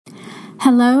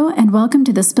Hello, and welcome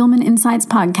to the Spilman Insights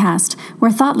podcast,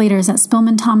 where thought leaders at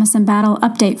Spilman, Thomas & Battle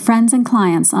update friends and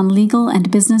clients on legal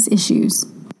and business issues.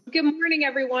 Good morning,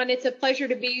 everyone. It's a pleasure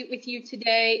to be with you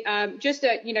today. Just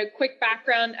a quick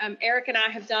background. Eric and I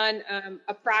have done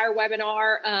a prior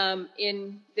webinar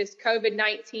in this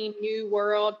COVID-19 new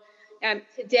world.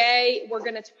 Today, we're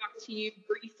going to talk to you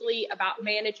briefly about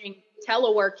managing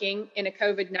teleworking in a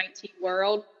COVID-19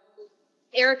 world.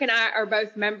 Eric and I are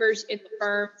both members in the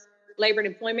firm's Labor and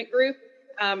Employment Group.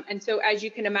 And so as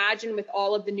you can imagine, with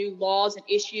all of the new laws and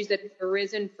issues that have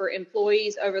arisen for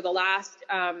employees over the last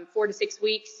 4 to 6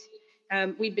 weeks,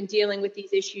 we've been dealing with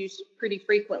these issues pretty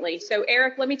frequently. So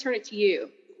Eric, let me turn it to you.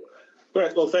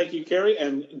 Great. Well, thank you, Carrie,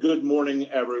 and good morning,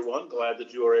 everyone. Glad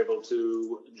that you are able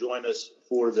to join us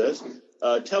for this.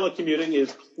 Telecommuting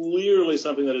is clearly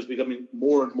something that is becoming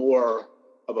more and more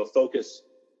of a focus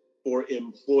for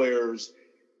employers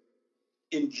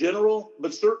in general,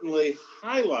 but certainly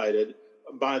highlighted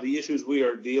by the issues we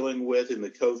are dealing with in the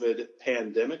COVID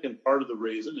pandemic. And part of the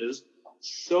reason is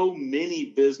so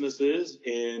many businesses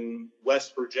in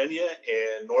West Virginia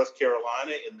and North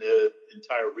Carolina, in the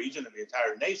entire region and the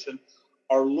entire nation,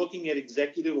 are looking at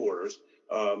executive orders,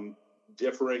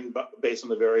 differing based on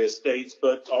the various states,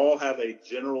 but all have a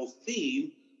general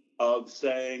theme of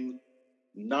saying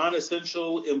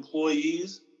non-essential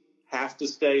employees have to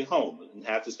stay home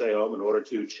in order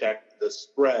to check the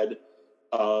spread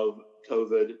of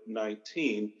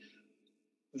COVID-19.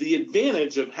 The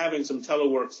advantage of having some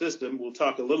telework system, we'll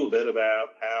talk a little bit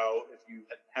about how if you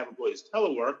have employees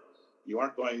telework, you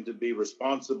aren't going to be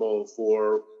responsible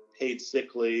for paid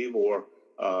sick leave or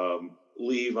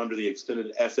leave under the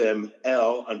extended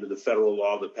FML under the federal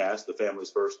law that passed, the Families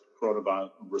First Coronavirus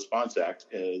Response Act,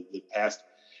 that passed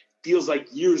feels like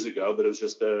years ago, but it was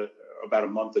just about a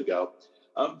month ago.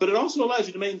 But it also allows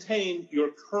you to maintain your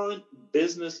current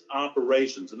business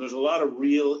operations. And there's a lot of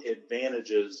real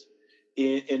advantages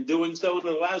in doing so. And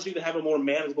it allows you to have a more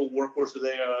manageable workforce so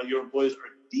your employees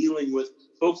are dealing with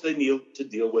folks they need to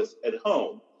deal with at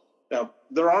home. Now,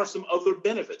 there are some other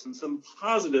benefits and some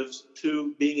positives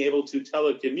to being able to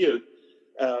telecommute.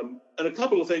 And a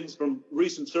couple of things from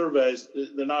recent surveys,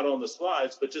 they're not on the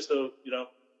slides, but just so,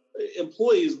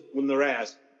 employees, when they're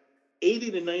asked,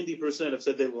 80 to 90% have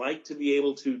said they like to be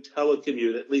able to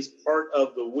telecommute at least part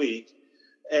of the week.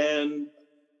 And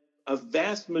a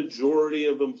vast majority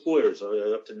of employers,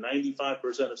 up to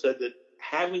 95%, have said that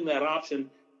having that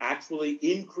option actually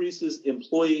increases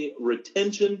employee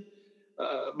retention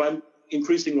by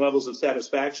increasing levels of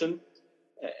satisfaction.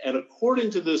 And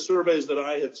according to the surveys that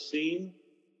I have seen,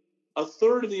 a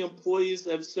third of the employees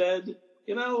have said,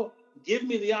 give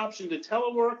me the option to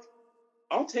telework,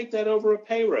 I'll take that over a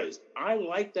pay raise. I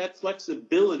like that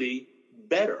flexibility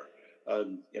better.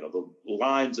 The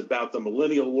lines about the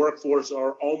millennial workforce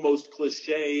are almost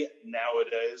cliche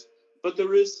nowadays, but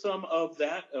there is some of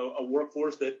that, a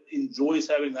workforce that enjoys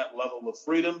having that level of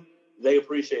freedom. They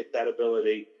appreciate that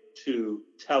ability to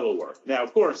telework. Now,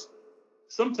 of course,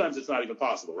 sometimes it's not even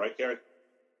possible, right, Carrie?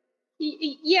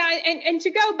 Yeah, and to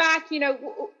go back,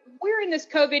 we're in this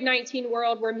COVID-19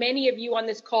 world where many of you on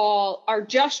this call are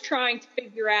just trying to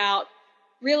figure out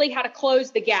really how to close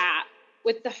the gap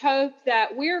with the hope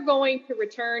that we're going to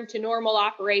return to normal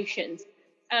operations.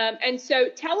 And so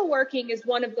teleworking is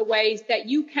one of the ways that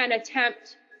you can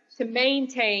attempt to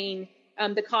maintain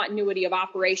the continuity of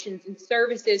operations and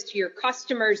services to your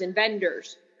customers and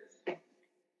vendors.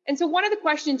 And so one of the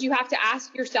questions you have to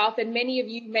ask yourself, and many of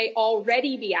you may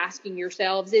already be asking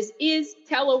yourselves, is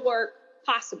telework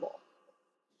possible?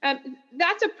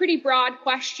 That's a pretty broad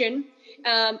question.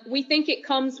 We think it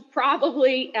comes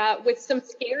probably with some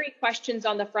scary questions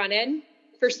on the front end.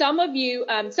 For some of you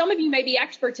may be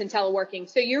experts in teleworking,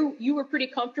 so you were pretty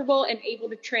comfortable and able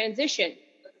to transition.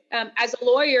 As a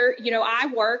lawyer, I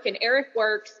work and Eric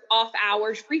works off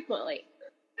hours frequently.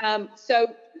 So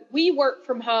we work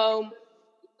from home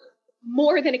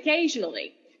more than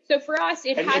occasionally. So for us,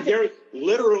 Gary,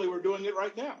 literally, we're doing it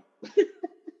right now.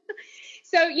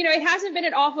 So, it hasn't been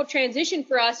an awful transition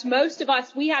for us. Most of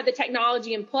us, we had the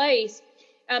technology in place,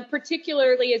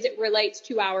 particularly as it relates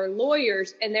to our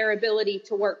lawyers and their ability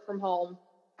to work from home.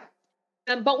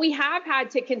 But we have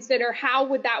had to consider how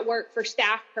would that work for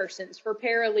staff persons, for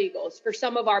paralegals, for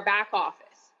some of our back office.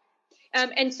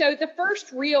 And so the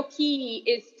first real key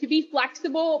is to be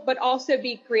flexible, but also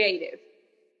be creative.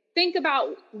 Think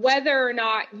about whether or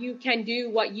not you can do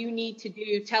what you need to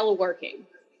do teleworking.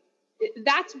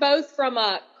 That's both from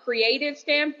a creative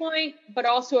standpoint, but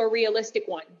also a realistic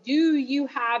one. Do you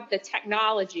have the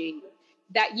technology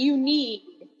that you need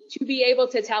to be able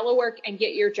to telework and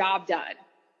get your job done?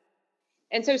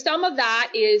 And so some of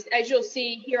that is, as you'll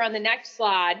see here on the next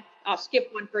slide, I'll skip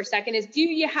one for a second, is do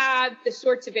you have the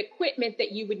sorts of equipment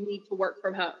that you would need to work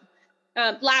from home?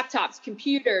 Laptops,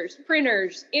 computers,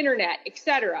 printers, internet,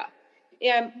 etc.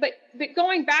 But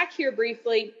going back here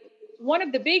briefly, one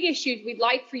of the big issues we'd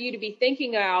like for you to be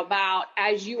thinking about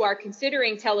as you are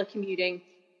considering telecommuting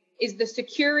is the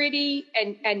security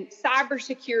and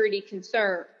cybersecurity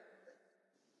concern.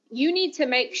 You need to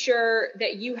make sure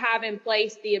that you have in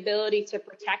place the ability to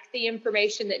protect the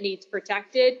information that needs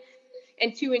protected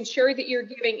and to ensure that you're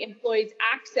giving employees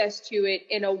access to it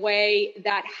in a way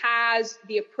that has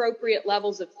the appropriate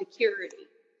levels of security.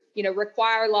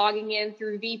 Require logging in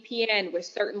through VPN with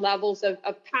certain levels of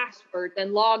passwords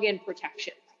and login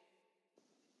protection.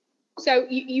 So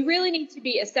you really need to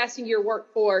be assessing your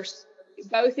workforce,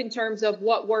 both in terms of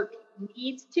what work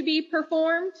needs to be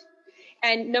performed,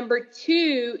 and number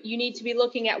two, you need to be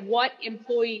looking at what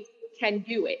employees can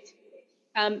do it.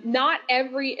 Not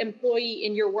every employee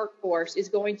in your workforce is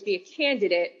going to be a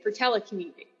candidate for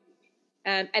telecommuting.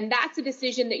 And that's a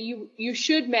decision that you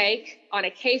should make on a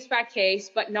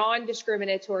case-by-case but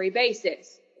non-discriminatory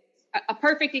basis. A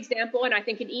perfect example, and I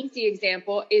think an easy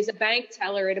example, is a bank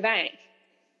teller at a bank.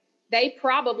 They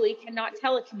probably cannot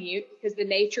telecommute because the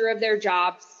nature of their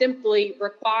job simply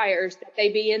requires that they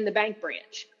be in the bank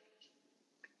branch.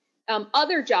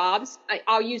 Other jobs,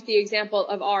 I'll use the example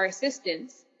of our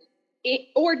assistants.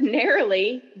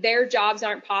 Ordinarily, their jobs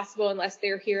aren't possible unless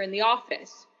they're here in the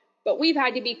office. But we've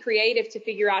had to be creative to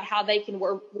figure out how they can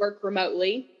work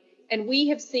remotely. And we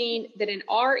have seen that in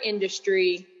our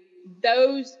industry,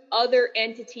 those other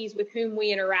entities with whom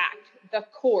we interact, the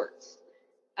courts,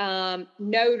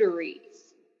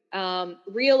 notaries,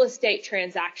 real estate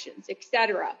transactions,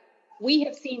 etc., we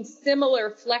have seen similar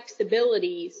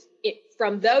flexibilities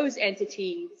from those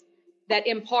entities that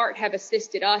in part have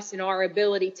assisted us in our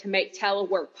ability to make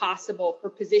telework possible for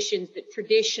positions that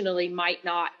traditionally might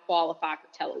not qualify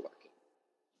for teleworking.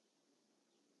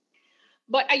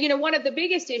 But, one of the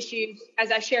biggest issues,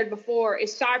 as I shared before,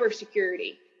 is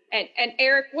cybersecurity. And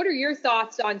Eric, what are your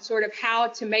thoughts on sort of how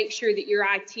to make sure that your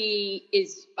IT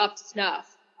is up to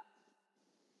snuff?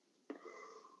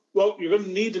 Well, you're going to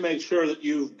need to make sure that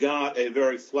you've got a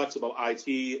very flexible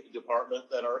IT department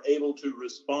that are able to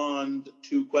respond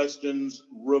to questions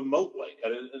remotely.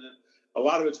 And a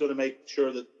lot of it's going to make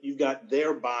sure that you've got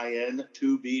their buy-in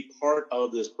to be part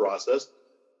of this process.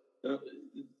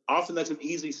 Often that's an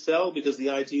easy sell because the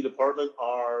IT department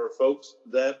are folks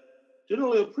that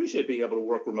generally appreciate being able to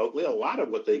work remotely. A lot of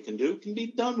what they can do can be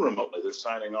done remotely. They're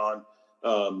signing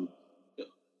on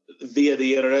via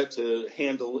the internet to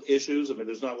handle issues. I mean,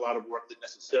 there's not a lot of work that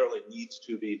necessarily needs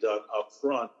to be done up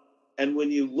front. And when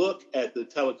you look at the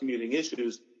telecommuting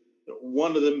issues,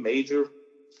 one of the major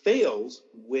fails,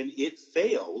 when it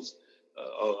fails,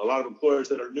 a lot of employers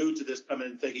that are new to this come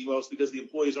in thinking, well, it's because the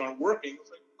employees aren't working.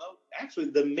 It's like, well, actually,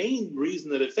 the main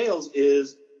reason that it fails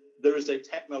is there is a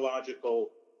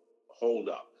technological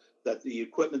holdup, that the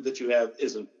equipment that you have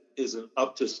isn't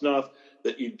up to snuff,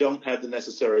 that you don't have the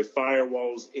necessary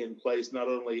firewalls in place, not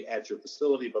only at your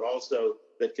facility, but also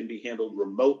that can be handled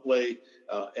remotely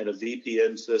in a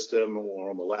VPN system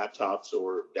or on the laptops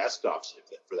or desktops,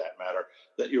 for that matter,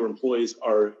 that your employees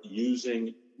are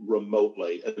using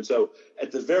remotely. And so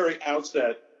at the very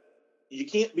outset, you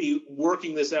can't be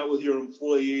working this out with your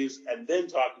employees and then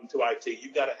talking to IT.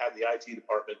 You've got to have the IT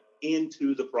department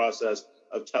into the process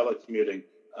of telecommuting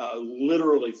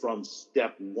literally from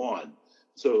step one.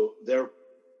 So they're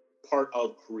part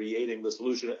of creating the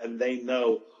solution, and they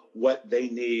know what they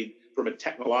need from a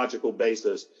technological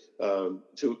basis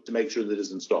to make sure that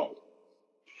it's installed.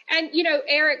 And,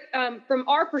 Eric, from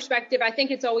our perspective, I think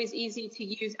it's always easy to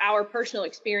use our personal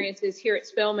experiences here at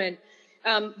Spilman.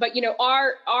 But,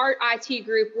 our IT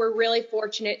group, we're really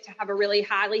fortunate to have a really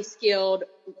highly skilled,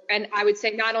 and I would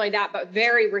say not only that, but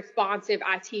very responsive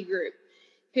IT group.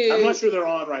 I'm not sure they're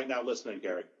on right now listening,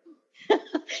 Gary.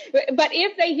 But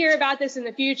if they hear about this in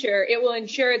the future, it will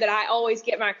ensure that I always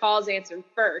get my calls answered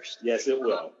first. Yes, it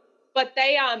will. But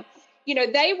they,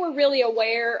 they were really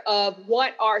aware of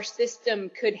what our system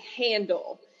could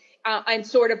handle and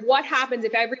sort of what happens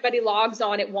if everybody logs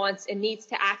on at once and needs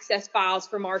to access files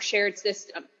from our shared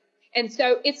system. And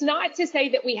so it's not to say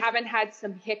that we haven't had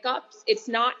some hiccups. It's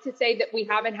not to say that we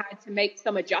haven't had to make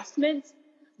some adjustments.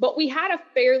 But we had a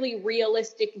fairly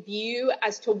realistic view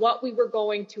as to what we were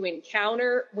going to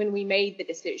encounter when we made the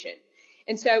decision.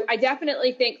 And so I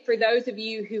definitely think for those of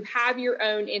you who have your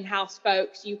own in-house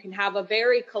folks, you can have a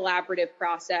very collaborative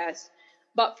process.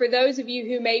 But for those of you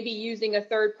who may be using a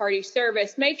third-party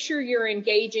service, make sure you're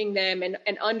engaging them and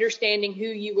understanding who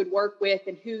you would work with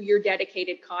and who your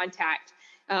dedicated contact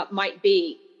might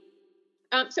be.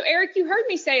 So Eric, you heard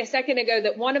me say a second ago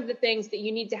that one of the things that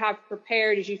you need to have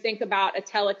prepared as you think about a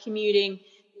telecommuting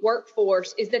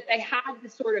workforce is that they have the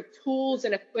sort of tools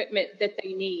and equipment that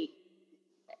they need.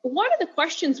 One of the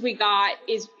questions we got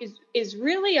is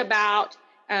really about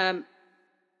who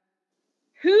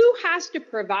has to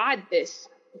provide this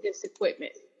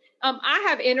equipment. I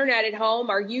have internet at home.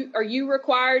 Are you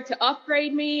required to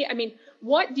upgrade me? I mean,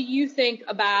 what do you think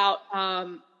about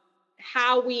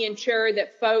how we ensure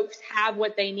that folks have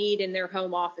what they need in their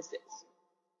home offices?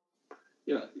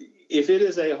 If it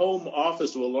is a home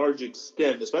office to a large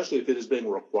extent, especially if it is being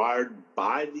required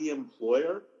by the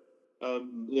employer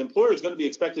is going to be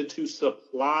expected to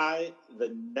supply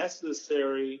the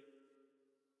necessary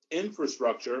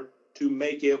infrastructure to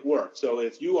make it work. So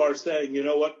if you are saying, you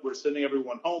know what, we're sending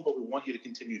everyone home, but we want you to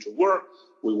continue to work,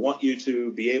 we want you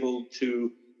to be able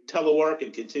to telework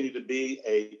and continue to be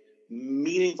a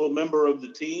meaningful member of the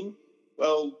team,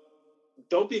 well,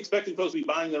 don't be expecting folks to be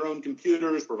buying their own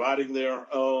computers, providing their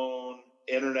own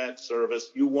internet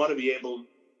service. You want to be able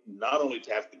not only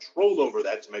to have control over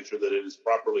that to make sure that it is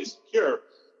properly secure,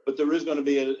 but there is going to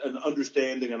be an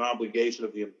understanding and obligation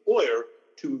of the employer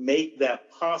to make that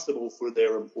possible for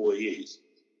their employees.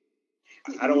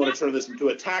 I don't want to turn this into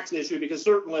a tax issue, because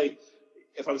certainly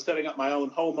if I'm setting up my own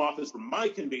home office for my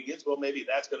convenience, well, maybe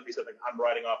that's going to be something I'm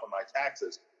writing off on my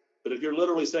taxes. But if you're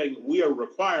literally saying we are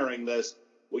requiring this,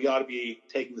 we ought to be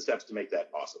taking the steps to make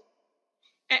that possible.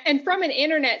 And from an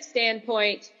internet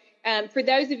standpoint, for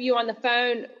those of you on the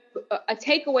phone, a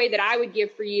takeaway that I would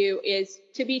give for you is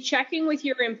to be checking with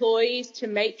your employees to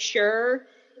make sure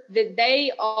that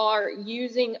they are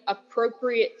using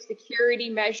appropriate security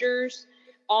measures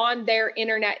on their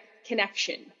internet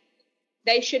connection.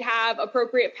 They should have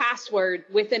appropriate password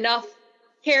with enough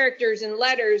characters and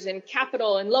letters and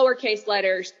capital and lowercase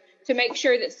letters to make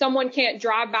sure that someone can't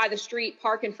drive by the street,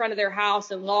 park in front of their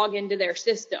house, and log into their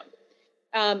system.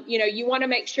 You want to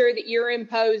make sure that you're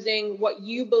imposing what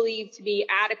you believe to be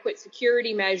adequate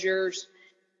security measures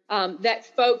that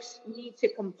folks need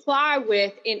to comply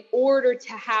with in order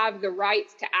to have the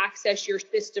rights to access your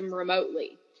system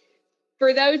remotely.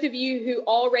 For those of you who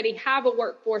already have a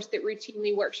workforce that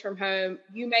routinely works from home,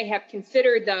 you may have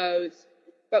considered those.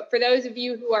 But for those of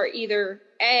you who are either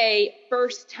A,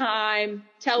 first-time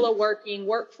teleworking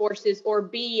workforces, or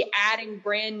B, adding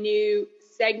brand new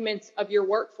segments of your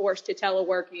workforce to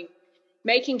teleworking,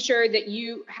 making sure that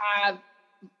you have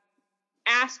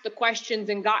asked the questions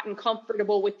and gotten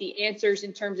comfortable with the answers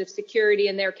in terms of security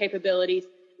and their capabilities,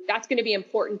 that's going to be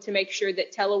important to make sure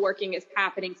that teleworking is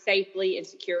happening safely and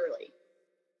securely.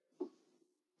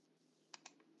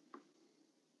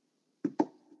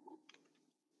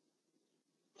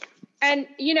 And,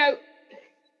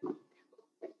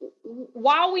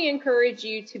 while we encourage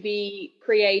you to be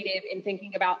creative in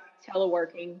thinking about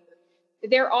teleworking,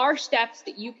 there are steps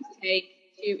that you can take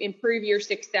to improve your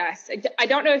success. I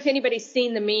don't know if anybody's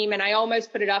seen the meme, and I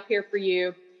almost put it up here for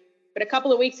you, but a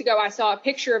couple of weeks ago, I saw a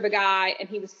picture of a guy, and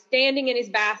he was standing in his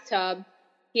bathtub.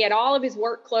 He had all of his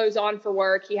work clothes on for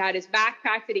work. He had his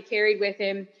backpack that he carried with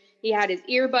him. He had his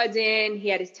earbuds in. He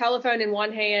had his telephone in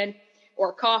one hand,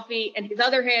 or coffee, and his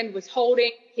other hand was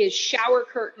holding his shower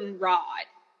curtain rod.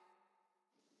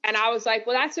 And I was like,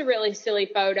 well, that's a really silly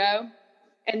photo.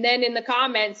 And then in the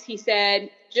comments, he said,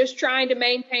 just trying to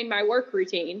maintain my work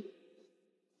routine.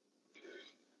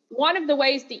 One of the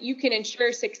ways that you can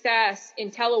ensure success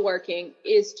in teleworking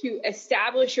is to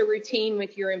establish a routine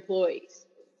with your employees.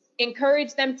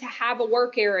 Encourage them to have a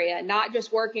work area, not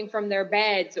just working from their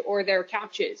beds or their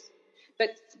couches,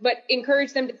 but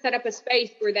encourage them to set up a space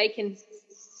where they can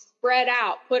spread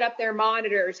out, put up their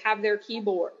monitors, have their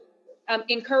keyboard.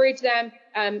 Encourage them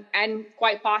and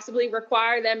quite possibly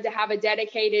require them to have a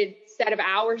dedicated set of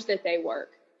hours that they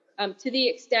work. To the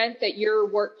extent that your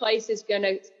workplace is going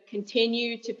to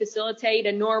continue to facilitate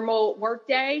a normal work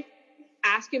day,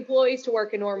 ask employees to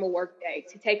work a normal work day,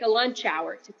 to take a lunch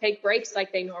hour, to take breaks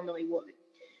like they normally would.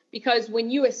 Because when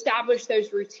you establish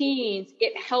those routines,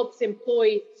 it helps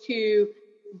employees to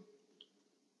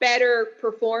better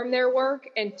perform their work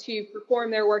and to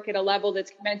perform their work at a level that's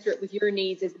commensurate with your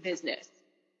needs as a business.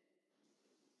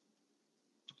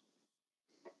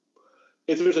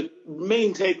 If there's a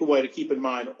main takeaway to keep in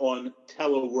mind on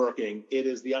teleworking, it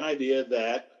is the idea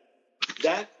that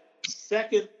that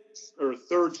second or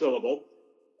third syllable,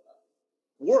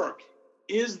 work,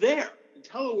 is there.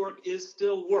 Telework is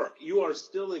still work. You are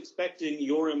still expecting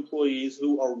your employees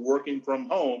who are working from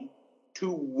home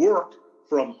to work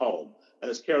from home. And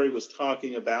as Carrie was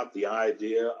talking about, the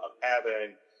idea of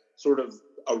having sort of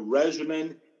a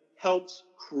regimen helps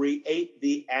create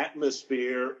the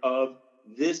atmosphere of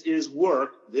this is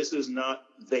work. This is not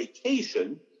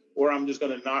vacation, or I'm just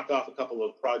going to knock off a couple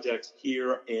of projects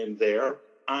here and there.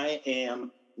 I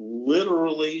am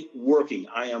literally working.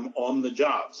 I am on the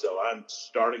job. So I'm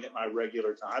starting at my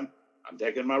regular time. I'm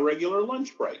taking my regular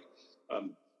lunch break.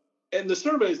 And the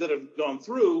surveys that have gone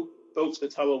through folks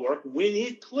that telework, when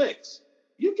it clicks,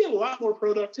 you get a lot more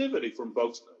productivity from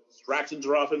folks. Distractions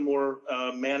are often more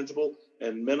manageable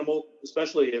and minimal,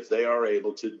 especially if they are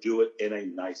able to do it in a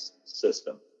nice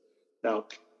system. Now,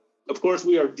 of course,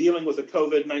 we are dealing with the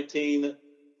COVID-19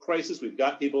 crisis. We've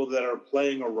got people that are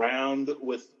playing around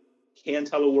with, can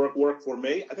telework work for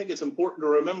me? I think it's important to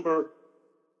remember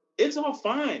it's all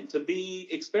fine to be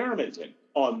experimenting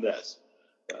on this.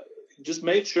 Just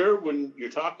make sure when you're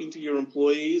talking to your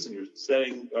employees and you're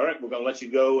saying, all right, we're going to let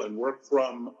you go and work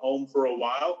from home for a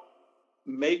while,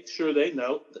 make sure they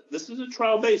know that this is a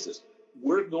trial basis.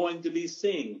 We're going to be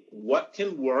seeing what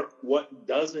can work, what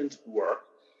doesn't work.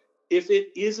 If it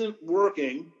isn't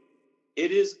working,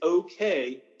 it is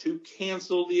okay to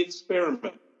cancel the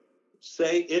experiment.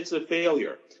 Say it's a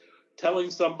failure. Telling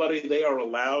somebody they are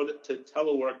allowed to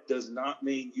telework does not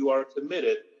mean you are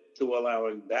committed to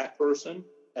allowing that person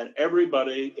and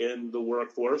everybody in the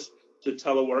workforce to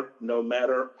telework, no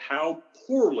matter how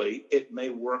poorly it may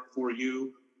work for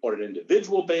you on an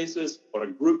individual basis, on a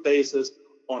group basis,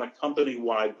 on a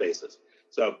company-wide basis.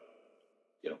 So,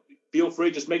 feel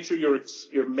free, just make sure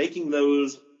you're making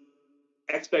those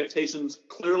expectations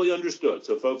clearly understood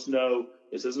so folks know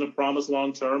this isn't a promise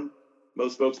long-term.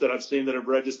 Most folks that I've seen that have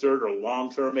registered are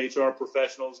long-term HR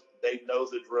professionals. They know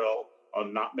the drill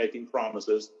on not making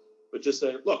promises. But just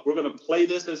say, look, we're going to play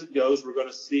this as it goes. We're going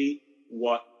to see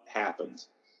what happens.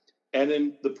 And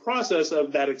in the process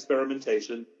of that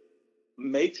experimentation,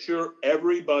 make sure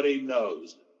everybody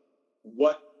knows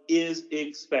what is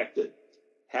expected.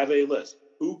 Have a list.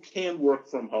 Who can work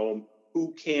from home?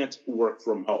 Who can't work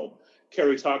from home?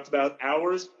 Carrie talked about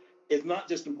hours. It's not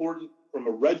just important from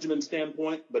a regimen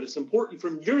standpoint, but it's important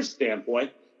from your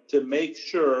standpoint to make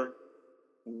sure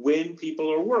when people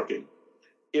are working.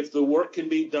 If the work can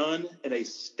be done in a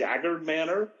staggered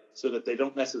manner so that they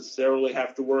don't necessarily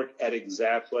have to work at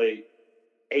exactly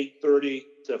 8:30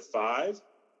 to 5,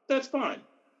 that's fine.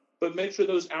 But make sure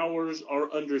those hours are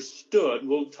understood.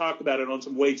 We'll talk about it on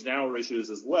some wage and hour issues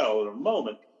as well in a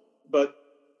moment, but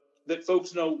that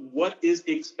folks know what is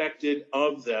expected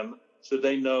of them so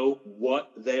they know what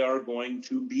they are going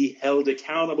to be held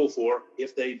accountable for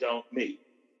if they don't meet.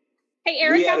 Hey,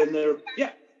 Eric.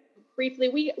 Yeah. Briefly,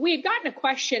 we had gotten a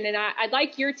question, and I'd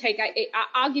like your take.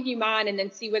 I'll give you mine and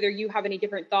then see whether you have any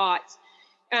different thoughts.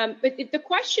 But the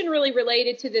question really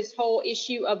related to this whole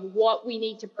issue of what we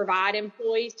need to provide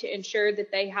employees to ensure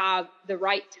that they have the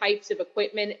right types of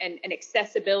equipment and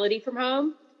accessibility from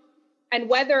home, and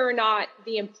whether or not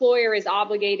the employer is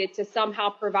obligated to somehow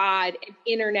provide an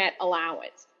internet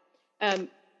allowance.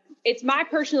 It's my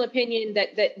personal opinion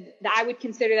that I would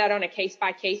consider that on a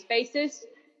case-by-case basis.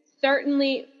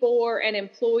 Certainly for an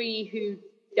employee who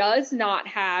does not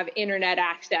have internet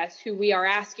access, who we are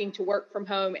asking to work from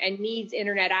home and needs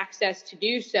internet access to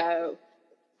do so,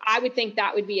 I would think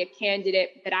that would be a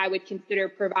candidate that I would consider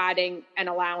providing an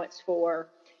allowance for.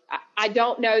 I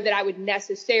don't know that I would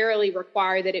necessarily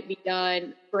require that it be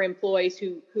done for employees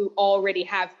who already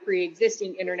have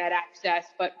pre-existing internet access,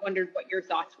 but wondered what your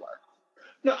thoughts were.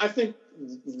 No, I think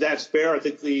that's fair. I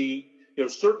think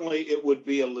certainly it would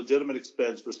be a legitimate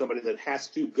expense for somebody that has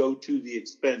to go to the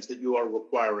expense that you are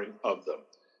requiring of them.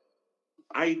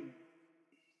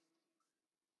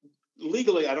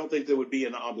 Legally, I don't think there would be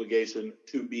an obligation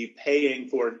to be paying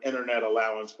for an internet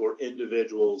allowance for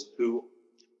individuals who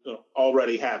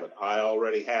already have it. I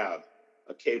already have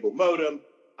a cable modem.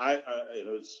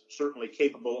 It's certainly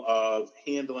capable of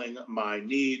handling my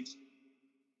needs.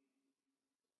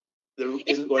 There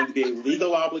isn't going to be a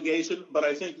legal obligation, but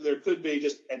I think there could be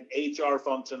just an HR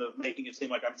function of making it seem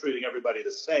like I'm treating everybody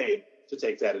the same to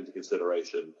take that into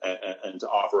consideration and to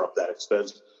offer up that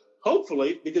expense.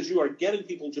 Hopefully, because you are getting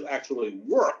people to actually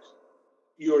work,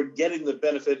 you're getting the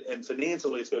benefit, and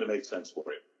financially it's going to make sense for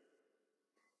you.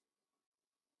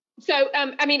 So,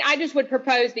 I just would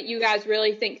propose that you guys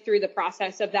really think through the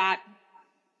process of that.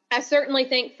 I certainly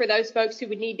think for those folks who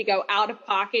would need to go out of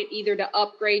pocket, either to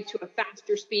upgrade to a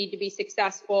faster speed to be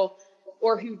successful,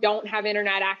 or who don't have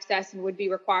internet access and would be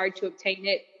required to obtain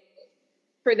it,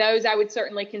 for those, I would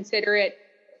certainly consider it.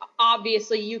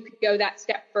 Obviously, you could go that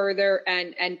step further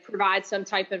and provide some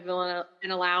type of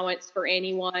an allowance for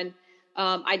anyone.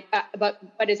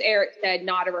 But as Eric said,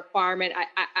 not a requirement.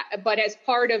 But as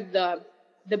part of the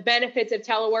benefits of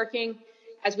teleworking,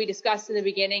 as we discussed in the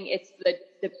beginning, it's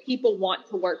the people want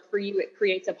to work for you. It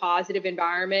creates a positive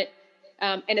environment.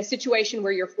 And a situation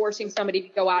where you're forcing somebody to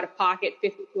go out of pocket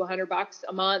 $50 to $100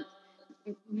 a month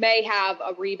may have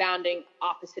a rebounding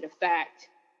opposite effect.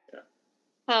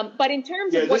 But in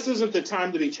terms of this isn't the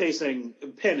time to be chasing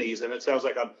pennies, and it sounds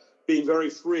like I'm being very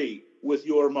free with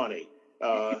your money.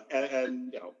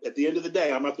 And at the end of the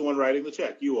day, I'm not the one writing the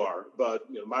check. You are. But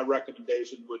my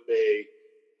recommendation would be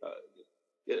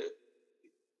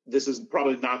this is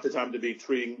probably not the time to be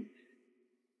treating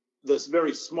this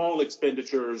very small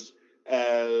expenditures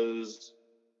as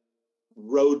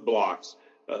roadblocks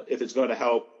if it's going to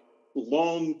help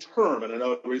long term. And I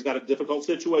know he's got a difficult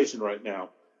situation right now,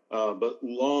 but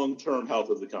long term health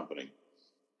of the company.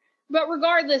 But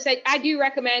regardless, I do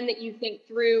recommend that you think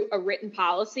through a written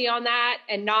policy on that,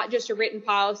 and not just a written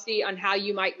policy on how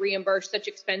you might reimburse such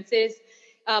expenses,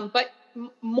 but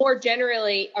more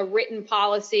generally, a written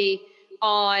policy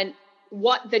on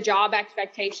what the job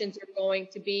expectations are going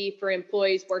to be for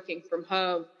employees working from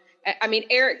home. I mean,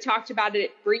 Eric talked about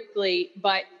it briefly,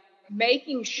 but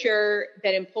making sure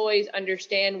that employees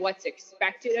understand what's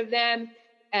expected of them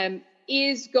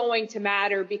is going to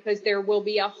matter, because there will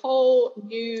be a whole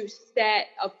new set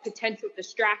of potential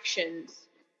distractions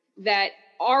that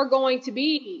are going to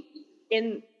be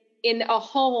in a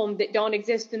home that don't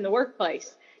exist in the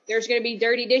workplace. There's going to be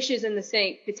dirty dishes in the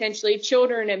sink, potentially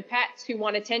children and pets who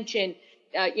want attention,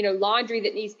 laundry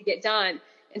that needs to get done.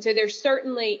 And so there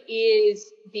certainly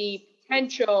is the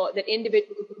potential that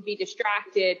individuals will be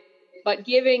distracted, but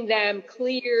giving them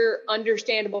clear,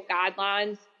 understandable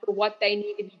guidelines for what they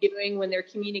need to be doing when they're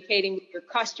communicating with their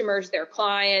customers, their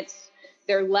clients,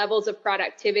 their levels of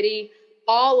productivity,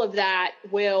 all of that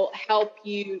will help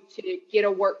you to get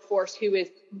a workforce who is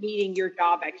meeting your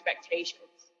job expectations.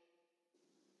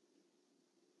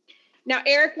 Now,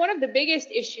 Eric, one of the biggest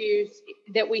issues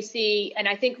that we see, and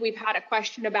I think we've had a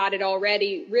question about it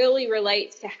already, really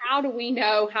relates to how do we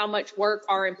know how much work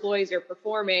our employees are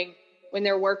performing when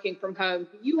they're working from home.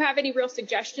 Do you have any real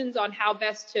suggestions on how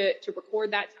best to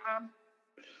record that time?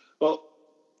 Well,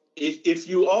 if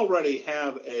you already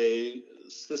have a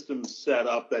system set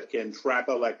up that can track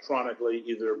electronically,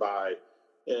 either by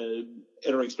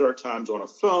entering start times on a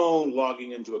phone,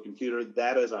 logging into a computer,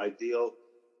 that is ideal.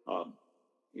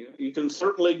 You can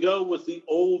certainly go with the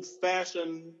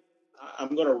old-fashioned,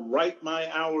 I'm going to write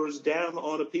my hours down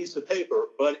on a piece of paper,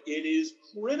 but it is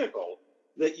critical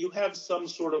that you have some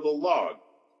sort of a log.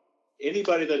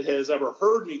 Anybody that has ever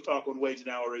heard me talk on wage and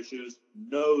hour issues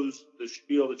knows the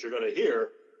spiel that you're going to hear,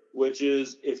 which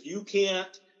is if you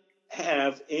can't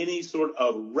have any sort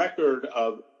of record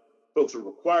of folks are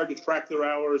required to track their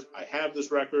hours, I have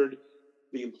this record,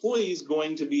 the employee is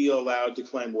going to be allowed to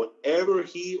claim whatever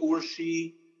he or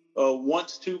she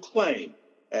wants to claim.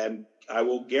 And I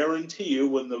will guarantee you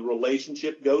when the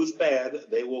relationship goes bad,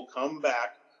 they will come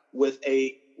back with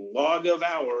a log of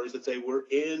hours that they were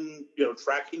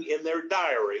tracking in their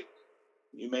diary.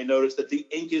 You may notice that the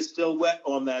ink is still wet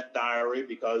on that diary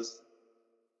because,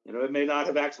 it may not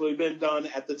have actually been done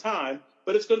at the time,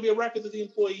 but it's going to be a record that the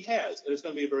employee has. And it's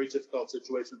going to be a very difficult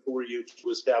situation for you to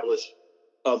establish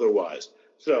otherwise.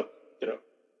 So,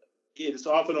 it's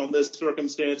often on this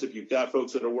circumstance, if you've got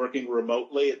folks that are working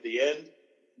remotely at the end,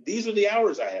 these are the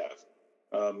hours I have.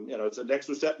 It's an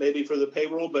extra step maybe for the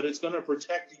payroll, but it's going to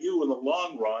protect you in the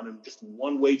long run. And just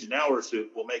one wage and hour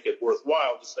suit will make it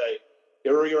worthwhile to say,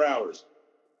 here are your hours.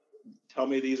 Tell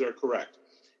me these are correct.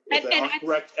 If they aren't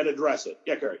correct, and address it.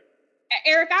 Yeah, Carrie.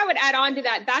 Eric, I would add on to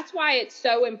that. That's why it's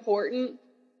so important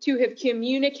to have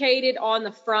communicated on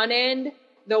the front end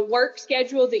the work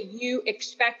schedule that you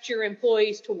expect your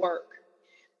employees to work,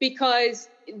 because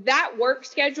that work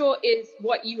schedule is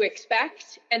what you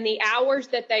expect and the hours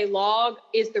that they log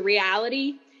is the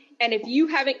reality. And if you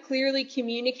haven't clearly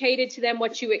communicated to them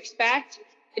what you expect,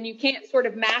 then you can't sort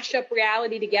of mash up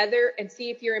reality together and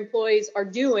see if your employees are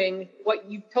doing what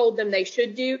you told them they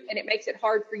should do, and it makes it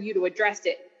hard for you to address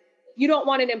it. You don't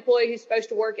want an employee who's supposed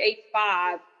to work 8 to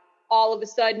 5 all of a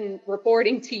sudden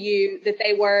reporting to you that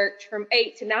they worked from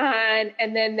 8 to 9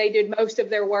 and then they did most of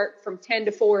their work from 10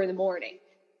 to 4 in the morning.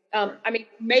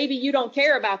 Maybe you don't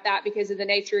care about that because of the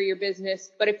nature of your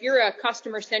business, but if you're a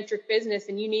customer-centric business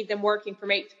and you need them working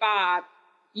from 8 to 5,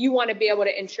 you want to be able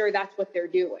to ensure that's what they're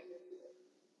doing.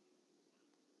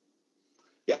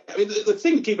 Yeah, the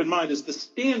thing to keep in mind is the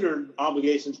standard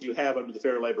obligations you have under the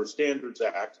Fair Labor Standards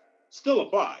Act still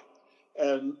apply.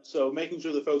 And so making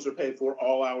sure that folks are paid for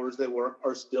all hours they work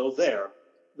are still there.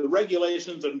 The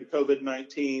regulations under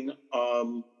COVID-19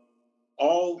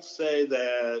 all say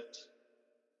that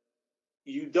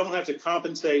you don't have to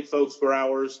compensate folks for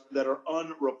hours that are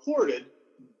unreported,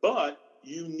 but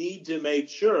you need to make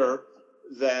sure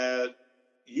that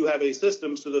you have a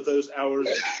system so that those hours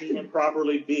can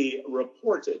properly be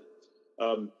reported.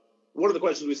 One of the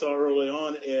questions we saw early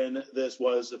on in this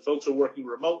was if folks are working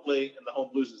remotely and the home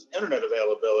loses internet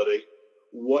availability,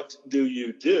 what do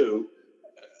you do?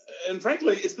 And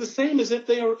frankly, it's the same as if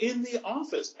they are in the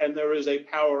office and there is a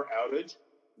power outage.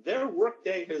 Their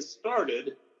workday has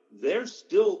started. They're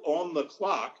still on the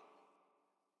clock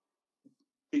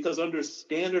because under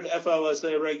standard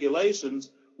FLSA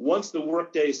regulations, once the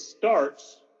workday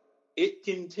starts, it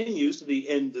continues to the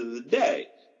end of the day.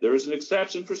 There is an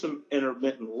exception for some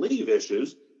intermittent leave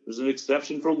issues. There's an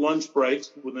exception for lunch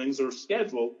breaks when things are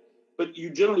scheduled, but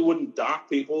you generally wouldn't dock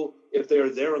people if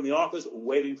they're there in the office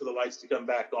waiting for the lights to come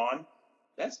back on.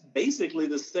 That's basically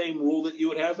the same rule that you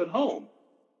would have at home.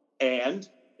 And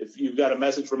if you've got a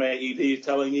message from AEP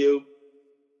telling you,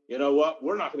 you know what,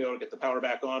 we're not going to be able to get the power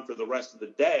back on for the rest of the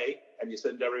day, and you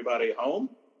send everybody home,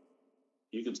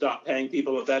 you can stop paying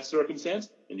people in that circumstance,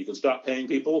 and you can stop paying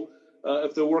people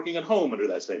if they're working at home under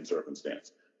that same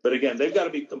circumstance. But again, they've got to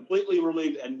be completely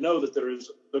relieved and know that they're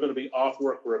going to be off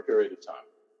work for a period of time.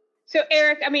 So,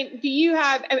 Eric, do you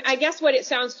have, I guess what it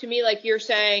sounds to me like you're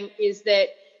saying is that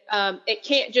it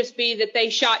can't just be that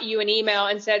they shot you an email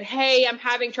and said, hey, I'm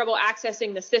having trouble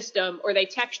accessing the system, or they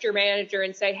text your manager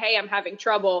and say, hey, I'm having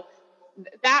trouble.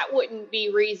 That wouldn't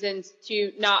be reasons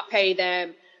to not pay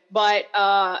them. But,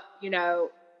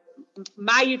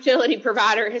 my utility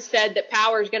provider has said that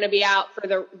power is going to be out for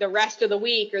the rest of the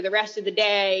week or the rest of the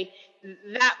day.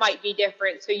 That might be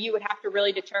different. So you would have to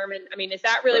really determine, is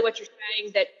that really what you're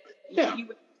saying, that you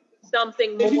would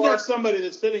something more? If you got somebody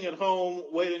that's sitting at home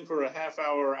waiting for a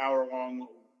hour-long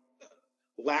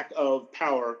lack of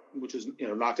power, which is,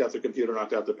 knocked out the computer,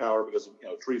 knocked out the power because of,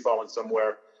 a tree falling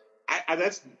somewhere,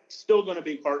 that's still going to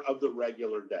be part of the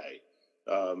regular day.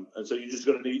 And so you're just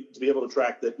going to need to be able to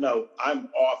track that, no, I'm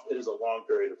off. It is a long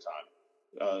period of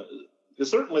time. Because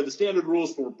certainly the standard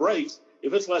rules for breaks,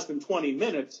 if it's less than 20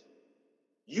 minutes,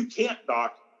 you can't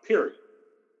dock, period.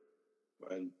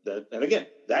 And again,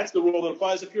 that's the rule that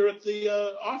applies if you're at the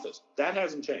office. That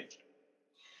hasn't changed.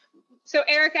 So,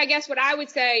 Eric, I guess what I would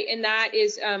say in that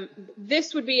is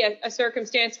this would be a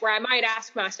circumstance where I might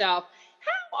ask myself,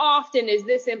 how often is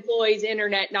this employee's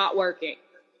internet not working?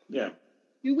 Yeah.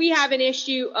 Do we have an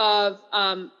issue of,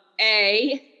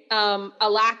 a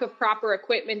lack of proper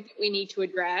equipment that we need to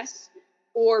address?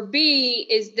 Or B,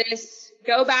 is this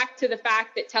go back to the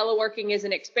fact that teleworking is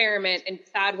an experiment and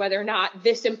decide whether or not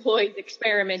this employee's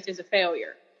experiment is a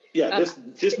failure? Yeah,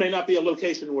 this may not be a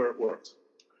location where it works.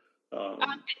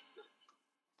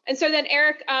 And so then,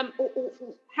 Eric,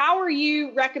 how are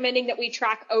you recommending that we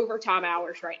track overtime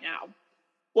hours right now?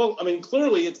 Well,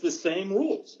 clearly it's the same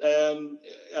rules. And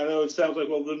I know it sounds like,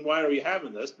 well, then why are we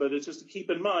having this? But it's just to keep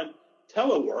in mind,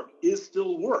 telework is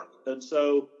still work. And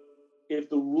so if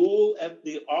the rule at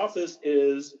the office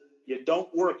is you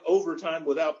don't work overtime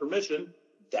without permission,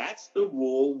 that's the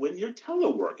rule when you're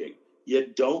teleworking. You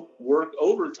don't work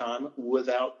overtime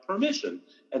without permission.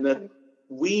 And that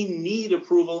we need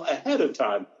approval ahead of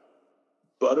time.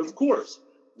 But of course,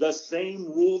 the same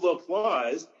rule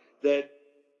applies that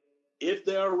if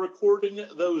they are recording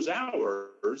those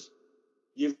hours,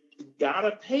 you've got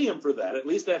to pay them for that, at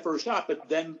least that first shot, but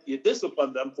then you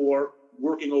discipline them for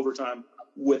working overtime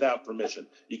without permission.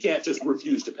 You can't just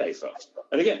refuse to pay folks.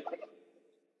 And again,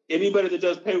 anybody that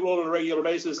does payroll on a regular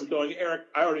basis is going, Eric,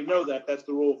 I already know that. That's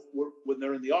the rule when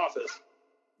they're in the office.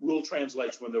 Rule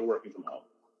translates when they're working from home.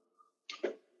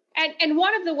 And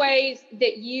one of the ways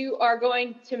that you are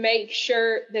going to make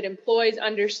sure that employees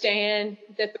understand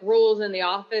that the rules in the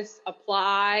office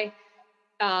apply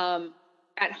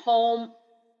at home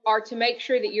are to make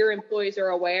sure that your employees are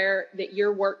aware that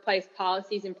your workplace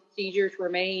policies and procedures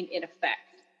remain in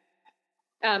effect.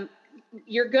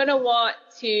 You're going to want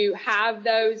to have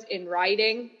those in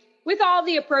writing with all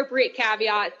the appropriate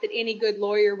caveats that any good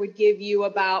lawyer would give you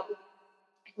about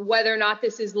whether or not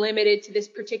this is limited to this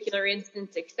particular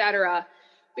instance, et cetera.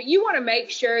 But you want to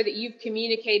make sure that you've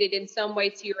communicated in some way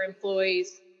to your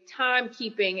employees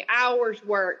timekeeping, hours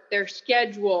worked, their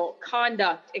schedule,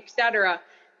 conduct, et cetera.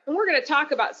 And we're going to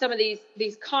talk about some of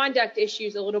these conduct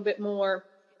issues a little bit more.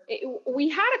 We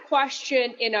had a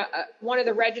question in one of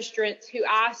the registrants who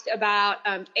asked about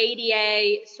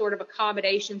ADA sort of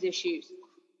accommodations issues.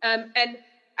 And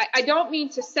I don't mean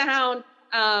to sound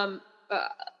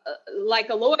like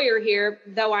a lawyer here,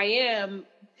 though I am,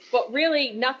 but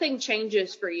really nothing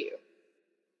changes for you.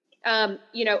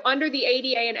 Under the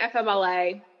ADA and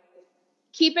FMLA,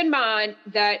 keep in mind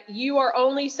that you are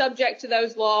only subject to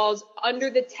those laws under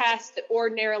the tests that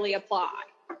ordinarily apply.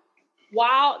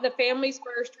 while the Families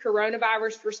First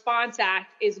Coronavirus Response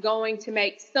Act is going to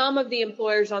make some of the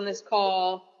employers on this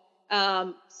call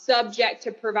subject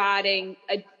to providing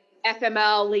a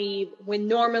FML leave when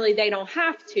normally they don't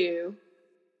have to,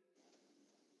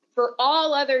 for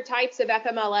all other types of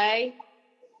FMLA,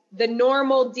 the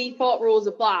normal default rules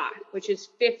apply, which is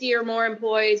 50 or more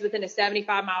employees within a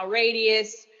 75-mile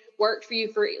radius, worked for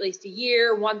you for at least a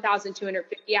year,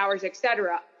 1,250 hours, et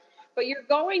cetera. But you're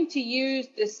going to use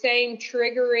the same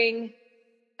triggering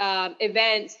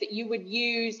events that you would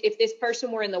use if this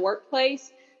person were in the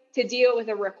workplace to deal with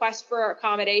a request for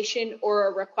accommodation or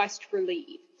a request for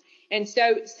leave. And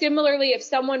so similarly, if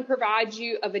someone provides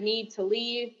you of a need to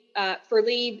leave, for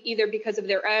leave, either because of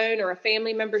their own or a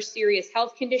family member's serious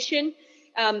health condition,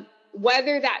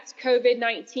 whether that's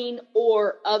COVID-19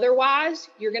 or otherwise,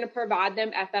 you're going to provide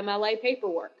them FMLA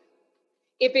paperwork.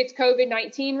 If it's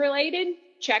COVID-19 related,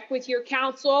 check with your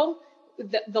counsel.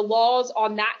 The laws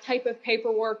on that type of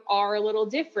paperwork are a little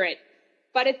different.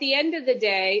 But at the end of the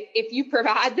day, if you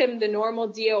provide them the normal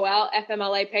DOL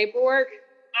FMLA paperwork,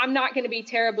 I'm not going to be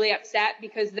terribly upset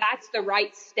because that's the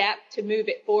right step to move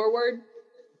it forward.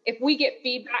 If we get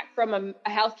feedback from a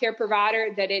healthcare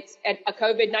provider that it's a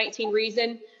COVID-19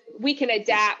 reason, we can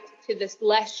adapt to this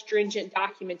less stringent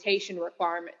documentation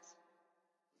requirements.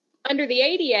 Under the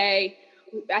ADA,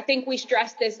 I think we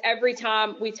stress this every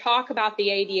time we talk about the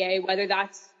ADA, whether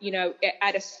that's,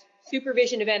 at a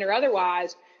supervision event or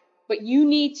otherwise, but you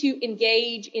need to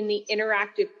engage in the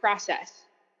interactive process.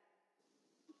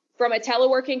 From a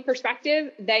teleworking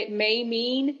perspective, that may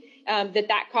mean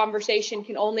that conversation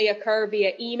can only occur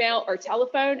via email or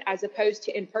telephone as opposed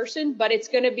to in person, but it's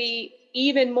going to be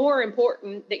even more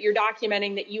important that you're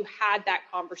documenting that you had that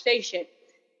conversation.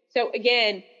 So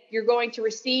again, you're going to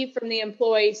receive from the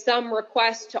employee some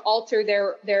request to alter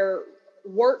their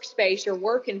workspace or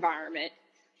work environment.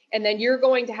 And then you're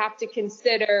going to have to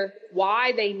consider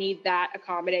why they need that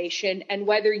accommodation and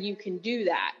whether you can do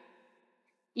that.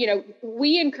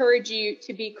 We encourage you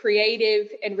to be creative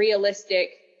and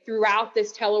realistic throughout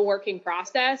this teleworking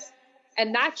process.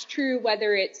 And that's true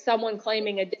whether it's someone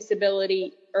claiming a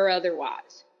disability or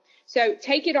otherwise. So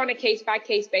take it on a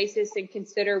case-by-case basis and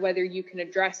consider whether you can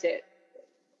address it.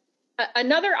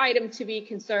 Another item to be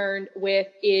concerned with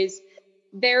is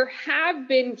there have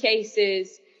been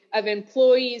cases of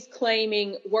employees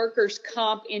claiming workers'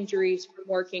 comp injuries from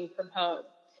working from home.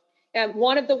 And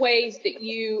one of the ways that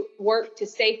you work to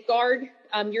safeguard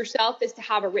yourself is to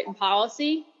have a written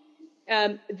policy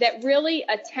that really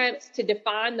attempts to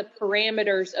define the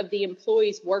parameters of the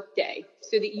employee's workday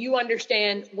so that you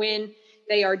understand when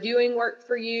they are doing work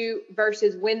for you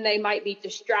versus when they might be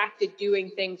distracted doing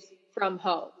things from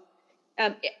home.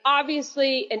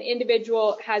 Obviously, an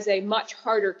individual has a much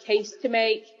harder case to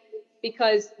make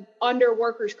because under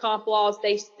workers' comp laws,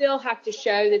 they still have to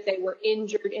show that they were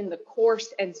injured in the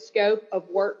course and scope of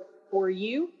work for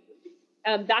you.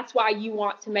 That's why you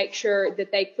want to make sure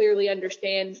that they clearly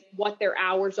understand what their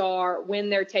hours are, when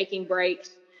they're taking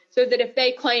breaks, so that if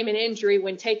they claim an injury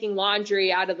when taking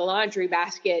laundry out of the laundry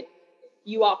basket,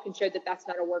 you all can show that that's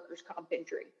not a workers' comp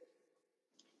injury.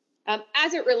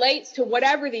 As it relates to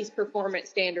whatever these performance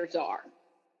standards are,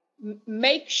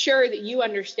 make sure that you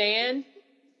understand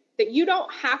that you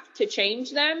don't have to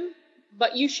change them,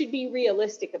 but you should be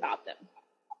realistic about them.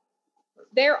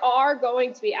 There are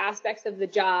going to be aspects of the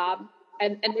job,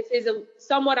 and this is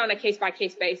somewhat on a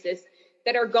case-by-case basis,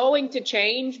 that are going to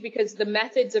change because the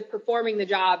methods of performing the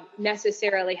job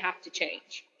necessarily have to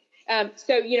change.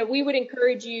 So we would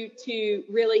encourage you to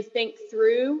really think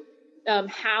through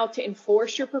how to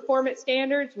enforce your performance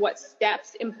standards, what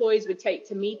steps employees would take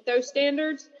to meet those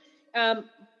standards.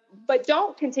 But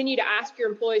don't continue to ask your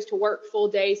employees to work full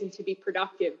days and to be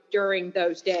productive during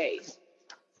those days.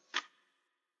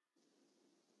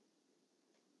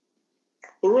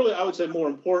 But really, I would say more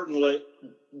importantly,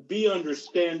 be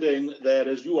understanding that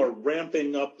as you are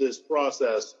ramping up this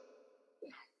process,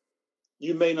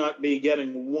 you may not be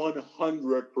getting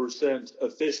 100%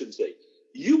 efficiency.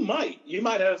 You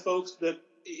might have folks that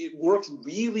it works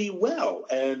really well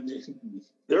and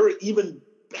they're even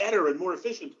better and more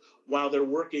efficient while they're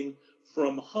working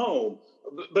from home.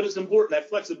 But it's important, that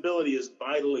flexibility is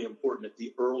vitally important at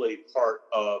the early part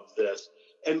of this.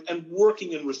 And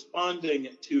working and responding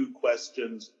to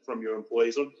questions from your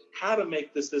employees on how to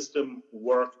make the system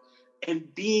work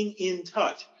and being in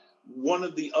touch. One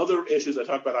of the other issues, I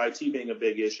talked about IT being a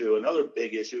big issue. Another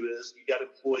big issue is you got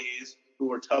employees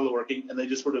who are teleworking and they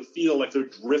just sort of feel like they're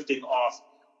drifting off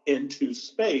into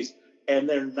space and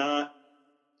they're not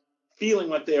feeling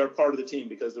like they are part of the team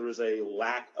because there is a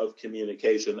lack of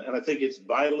communication. And I think it's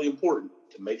vitally important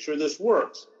to make sure this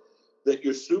works, that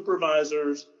your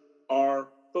supervisors are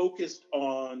focused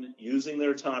on using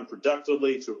their time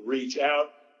productively to reach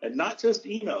out, and not just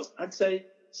emails. I'd say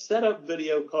set up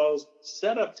video calls,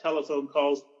 set up telephone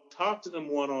calls, talk to them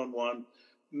one-on-one,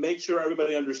 make sure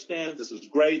everybody understands this is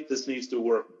great, this needs to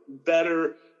work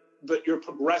better, but you're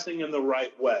progressing in the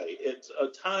right way. It's a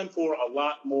time for a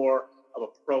lot more of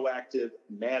a proactive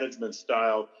management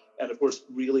style, and of course,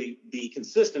 really be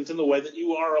consistent in the way that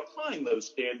you are applying those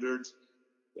standards.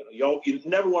 You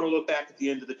never want to look back at the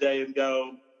end of the day and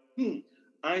go,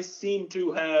 I seem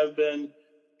to have been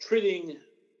treating,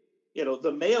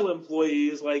 the male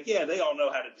employees like, yeah, they all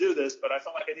know how to do this, but I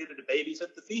felt like I needed to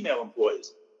babysit the female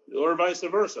employees, or vice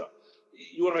versa.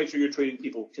 You want to make sure you're treating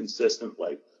people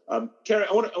consistently. Carrie,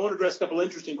 I want to address a couple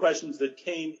interesting questions that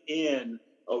came in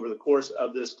over the course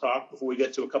of this talk before we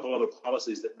get to a couple other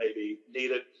policies that may be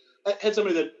needed. I had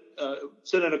somebody that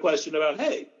sent in a question about,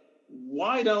 hey,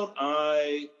 why don't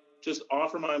I just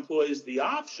offer my employees the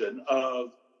option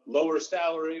of lower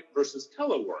salary versus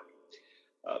telework?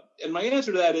 And my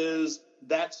answer to that is,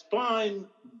 that's fine,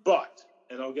 but,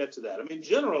 and I'll get to that. I mean,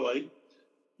 generally,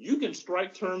 you can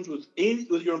strike terms with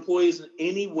your employees in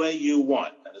any way you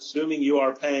want. And assuming you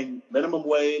are paying minimum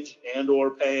wage and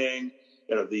or paying,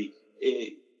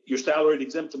 your salaried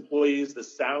exempt employees the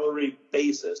salary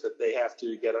basis that they have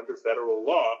to get under federal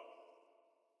law,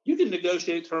 you can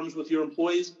negotiate terms with your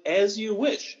employees as you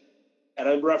wish. And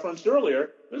I referenced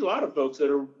earlier, there's a lot of folks that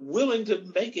are willing to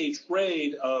make a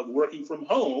trade of working from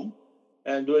home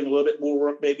and doing a little bit more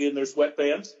work maybe in their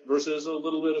sweatpants versus a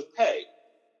little bit of pay.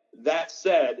 That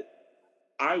said,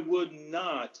 I would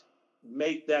not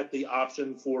make that the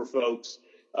option for folks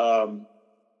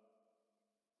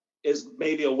is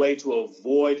maybe a way to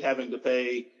avoid having to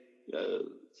pay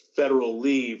federal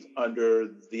leave under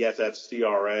the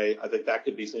FFCRA. I think that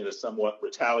could be seen as somewhat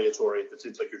retaliatory if it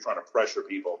seems like you're trying to pressure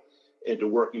people into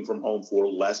working from home for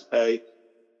less pay.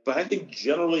 But I think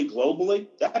generally, globally,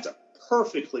 that's a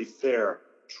perfectly fair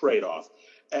trade-off.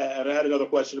 And I had another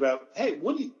question about, hey,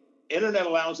 wouldn't internet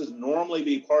allowances normally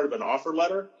be part of an offer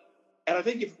letter? And I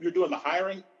think if you're doing the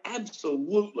hiring,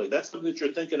 absolutely. That's something that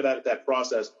you're thinking about at that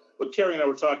process. What Carrie and I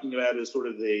were talking about is sort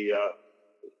of the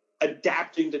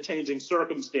adapting to changing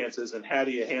circumstances, and how do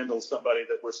you handle somebody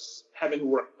that was having to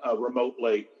work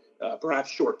remotely, perhaps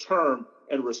short term,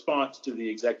 in response to the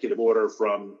executive order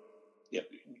from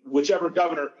whichever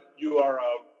governor you are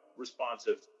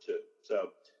responsive to.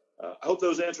 So I hope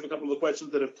those answered a couple of the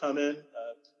questions that have come in.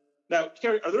 Now,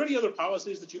 Carrie, are there any other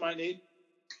policies that you might need?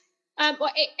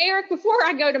 Well, Eric, before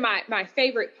I go to my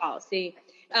favorite policy,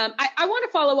 I want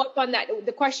to follow up on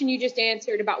the question you just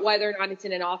answered about whether or not it's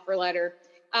in an offer letter.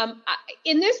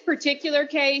 In this particular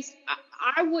case,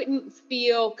 I wouldn't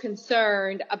feel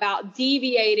concerned about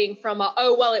deviating from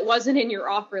it wasn't in your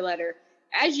offer letter.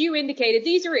 As you indicated,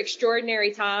 these are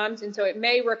extraordinary times, and so it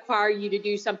may require you to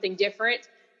do something different.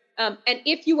 And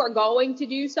if you are going to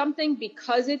do something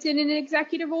because it's in an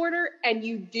executive order and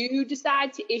you do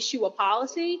decide to issue a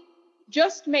policy,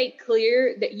 just make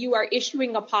clear that you are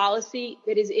issuing a policy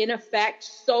that is in effect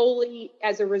solely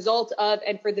as a result of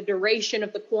and for the duration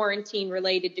of the quarantine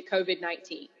related to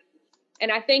COVID-19.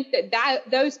 And I think that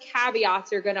those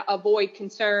caveats are going to avoid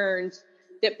concerns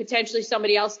that potentially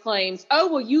somebody else claims,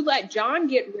 you let John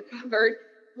get recovered.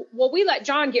 Well, we let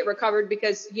John get recovered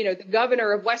because, the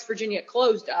governor of West Virginia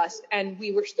closed us and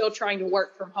we were still trying to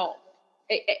work from home.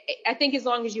 I think as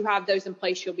long as you have those in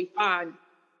place, you'll be fine.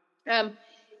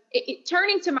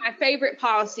 Turning to my favorite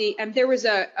policy, there was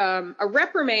a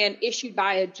reprimand issued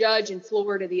by a judge in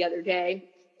Florida the other day.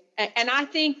 And I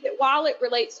think that while it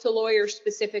relates to lawyers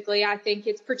specifically, I think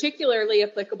it's particularly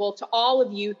applicable to all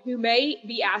of you who may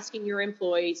be asking your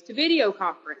employees to video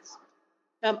conference.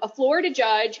 A Florida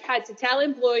judge had to tell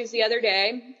employees the other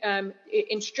day,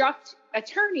 instruct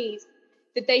attorneys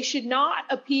that they should not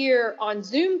appear on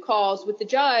Zoom calls with the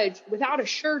judge without a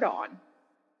shirt on.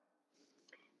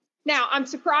 Now, I'm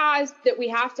surprised that we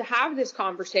have to have this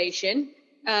conversation.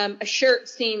 A shirt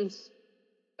seems,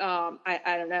 I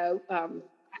don't know,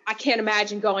 I can't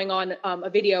imagine going on a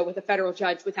video with a federal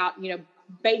judge without,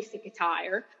 basic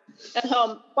attire.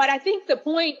 But I think the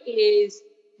point is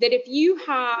that if you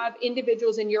have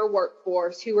individuals in your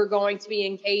workforce who are going to be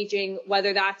engaging,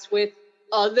 whether that's with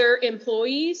other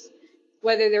employees,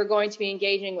 whether they're going to be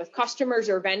engaging with customers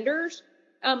or vendors,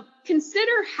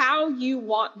 consider how you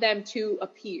want them to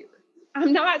appear.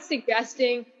 I'm not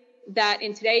suggesting that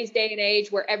in today's day and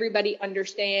age where everybody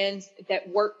understands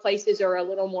that workplaces are a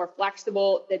little more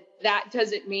flexible, that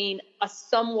doesn't mean a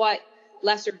somewhat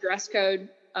lesser dress code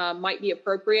might be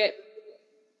appropriate.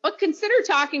 But consider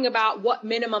talking about what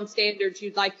minimum standards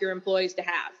you'd like your employees to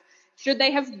have. Should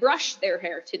they have brushed their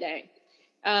hair today?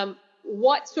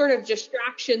 What sort of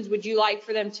distractions would you like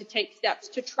for them to take steps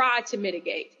to try to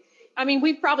mitigate? I mean,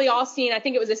 we've probably all seen, I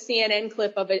think it was a CNN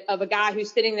clip of a guy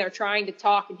who's sitting there trying to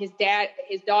talk, and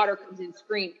his daughter comes in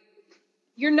screaming.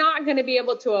 You're not going to be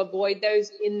able to avoid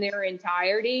those in their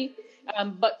entirety.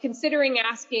 But considering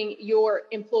asking your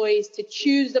employees to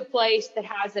choose a place that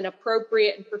has an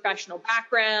appropriate and professional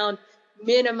background,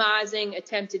 minimizing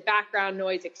attempted background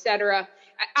noise, et cetera,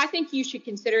 I think you should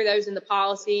consider those in the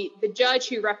policy. The judge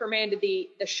who reprimanded the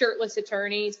shirtless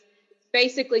attorneys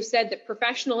basically said that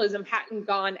professionalism hadn't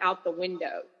gone out the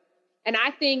window. And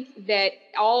I think that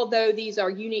although these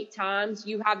are unique times,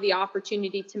 you have the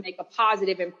opportunity to make a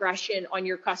positive impression on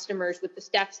your customers with the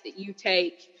steps that you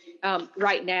take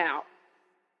right now.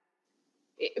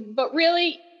 But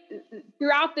really,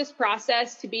 throughout this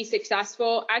process, to be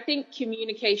successful, I think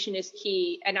communication is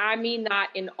key. And I mean that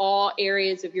in all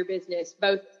areas of your business,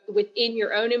 both within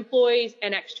your own employees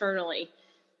and externally.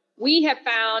 We have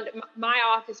found, my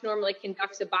office normally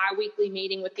conducts a bi-weekly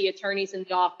meeting with the attorneys in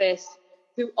the office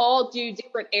who all do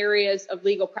different areas of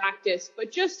legal practice,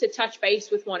 but just to touch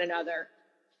base with one another.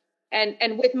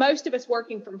 And with most of us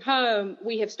working from home,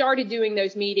 we have started doing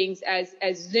those meetings as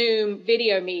Zoom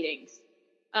video meetings.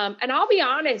 And I'll be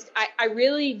honest, I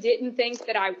really didn't think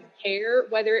that I would care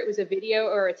whether it was a video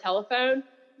or a telephone,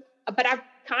 but I've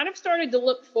kind of started to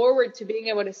look forward to being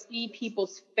able to see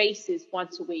people's faces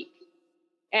once a week.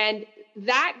 And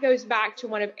that goes back to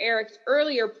one of Eric's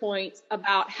earlier points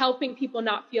about helping people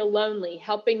not feel lonely,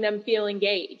 helping them feel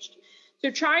engaged. So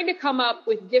trying to come up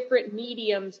with different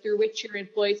mediums through which your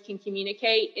employees can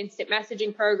communicate, instant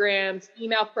messaging programs,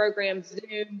 email programs,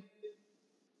 Zoom,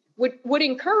 would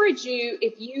encourage you,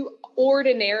 if you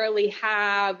ordinarily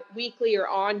have weekly or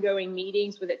ongoing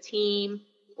meetings with a team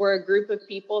or a group of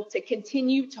people, to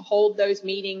continue to hold those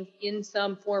meetings in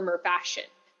some form or fashion.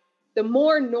 The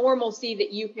more normalcy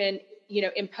that you can,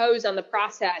 impose on the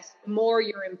process, the more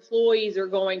your employees are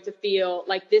going to feel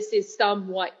like this is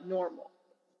somewhat normal.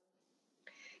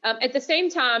 At the same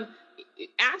time,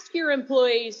 ask your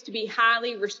employees to be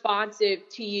highly responsive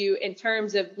to you in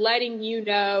terms of letting you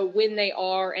know when they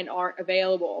are and aren't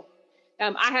available.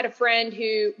 I had a friend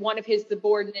who one of his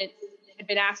subordinates had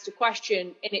been asked a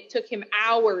question and it took him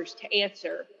hours to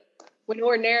answer, when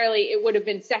ordinarily it would have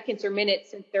been seconds or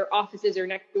minutes since their offices are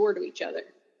next door to each other.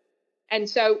 And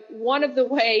so one of the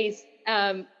ways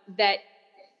that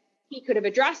he could have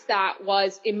addressed that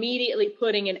was immediately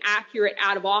putting an accurate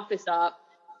out of office up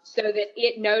so that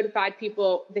it notified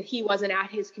people that he wasn't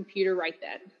at his computer right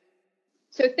then.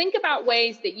 So think about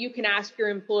ways that you can ask your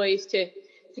employees to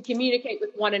communicate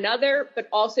with one another, but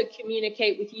also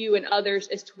communicate with you and others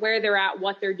as to where they're at,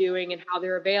 what they're doing, and how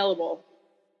they're available.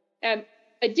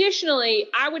 Additionally,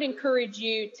 I would encourage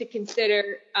you to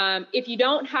consider, if you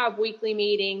don't have weekly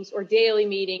meetings or daily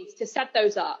meetings, to set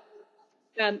those up.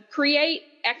 Create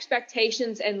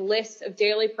expectations and lists of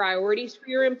daily priorities for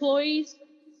your employees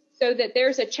so that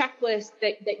there's a checklist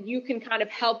that you can kind of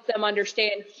help them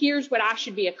understand, here's what I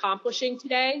should be accomplishing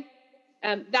today.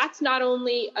 That's not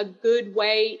only a good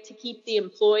way to keep the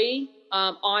employee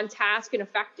on task and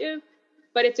effective,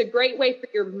 but it's a great way for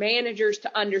your managers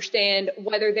to understand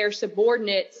whether their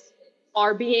subordinates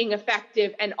are being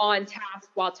effective and on task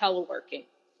while teleworking.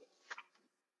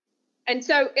 And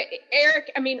so,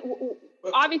 Eric,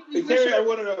 obviously... Terry, I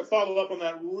wanted to follow up on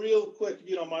that real quick, if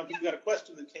you don't mind, because you got a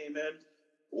question that came in.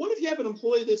 What if you have an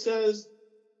employee that says,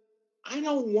 I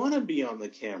don't want to be on the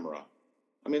camera?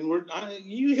 I mean,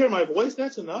 you hear my voice,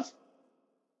 that's enough.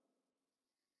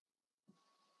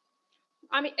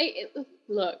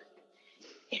 Look,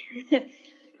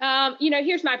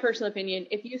 here's my personal opinion.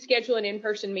 If you schedule an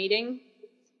in-person meeting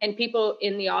and people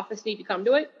in the office need to come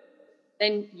to it,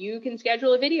 then you can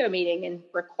schedule a video meeting and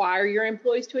require your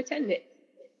employees to attend it.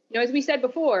 As we said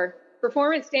before,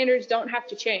 performance standards don't have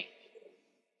to change.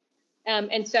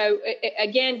 And so,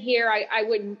 again, here, I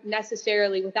wouldn't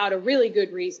necessarily, without a really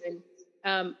good reason,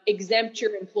 exempt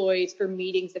your employees from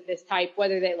meetings of this type,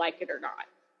 whether they like it or not.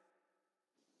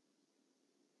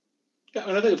 Yeah,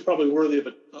 and I think it's probably worthy of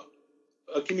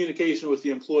a communication with the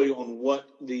employee on what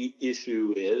the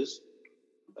issue is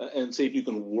and see if you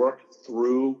can work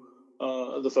through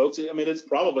the folks. I mean, it's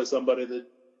probably somebody that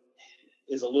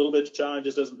is a little bit shy and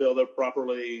just doesn't feel they're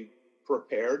properly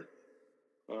prepared.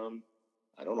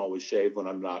 I don't always shave when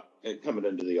I'm not coming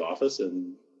into the office,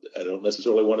 and I don't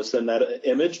necessarily want to send that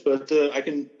image, but I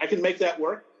can make that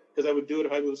work because I would do it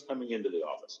if I was coming into the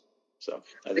office. So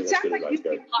I think that's good advice,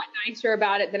 Gary. You're a lot nicer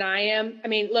about it than I am. I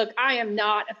mean, look, I am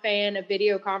not a fan of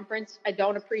video conference. I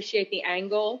don't appreciate the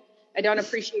angle. I don't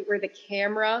appreciate where the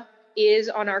camera is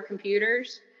on our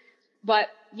computers. But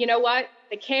you know what?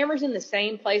 The camera's in the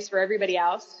same place for everybody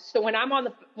else. So when I'm on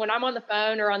the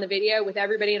phone or on the video with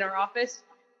everybody in our office,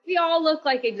 we all look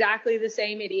like exactly the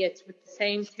same idiots with the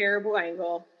same terrible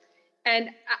angle.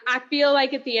 And I feel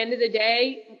like at the end of the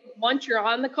day, once you're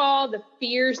on the call, the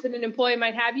fears that an employee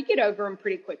might have, you get over them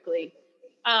pretty quickly.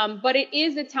 But it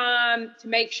is a time to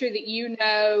make sure that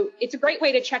it's a great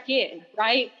way to check in,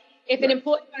 right? If an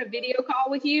employee's on a video call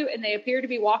with you and they appear to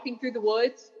be walking through the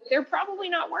woods, they're probably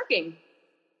not working.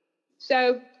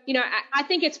 So, I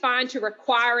think it's fine to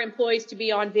require employees to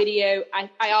be on video.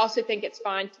 I also think it's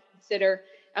fine to consider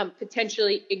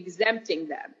potentially exempting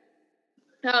them.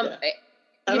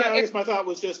 And I guess my thought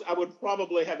was just I would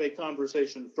probably have a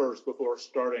conversation first before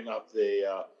starting up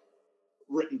the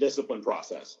written discipline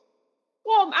process.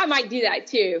 Well, I might do that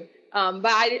too.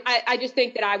 But I just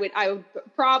think that I would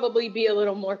probably be a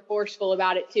little more forceful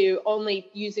about it too, only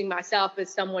using myself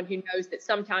as someone who knows that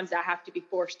sometimes I have to be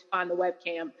forced to find the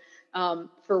webcam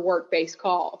for work-based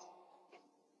calls.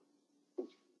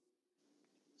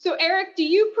 So Eric, do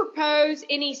you propose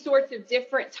any sorts of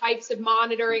different types of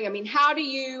monitoring? I mean,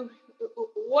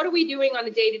 what are we doing on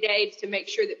a day-to-day to make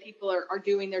sure that people are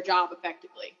doing their job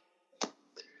effectively?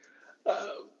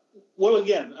 Well,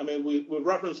 again, I mean, we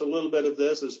referenced a little bit of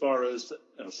this as far as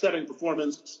setting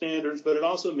performance standards, but it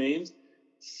also means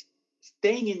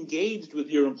staying engaged with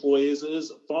your employees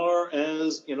as far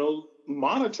as,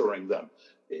 monitoring them.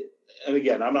 And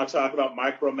again, I'm not talking about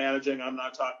micromanaging. I'm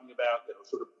not talking about,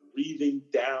 sort of breathing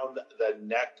down the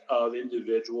neck of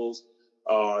individuals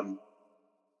on,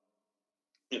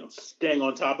 staying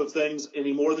on top of things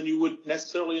any more than you would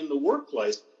necessarily in the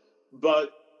workplace.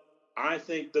 But I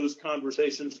think those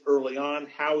conversations early on,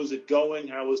 how is it going?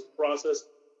 How is the process?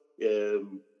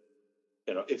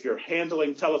 If you're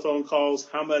handling telephone calls,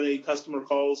 how many customer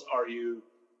calls are you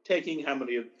taking?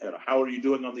 How are you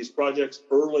doing on these projects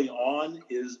early on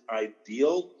is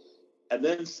ideal. And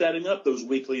then setting up those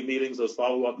weekly meetings, those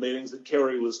follow-up meetings that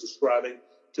Carrie was describing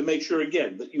to make sure,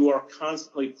 again, that you are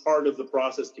constantly part of the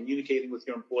process, communicating with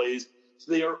your employees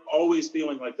so they are always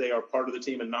feeling like they are part of the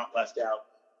team and not left out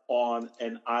on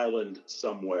an island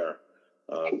somewhere.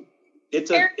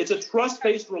 It's a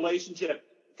trust-based relationship,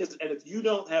 and if you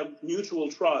don't have mutual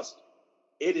trust,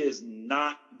 it is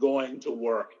not going to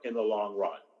work in the long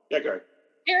run. Yeah, Gary.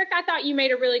 Eric, I thought you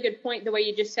made a really good point the way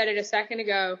you just said it a second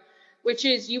ago, which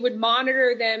is you would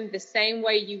monitor them the same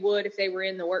way you would if they were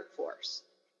in the workforce.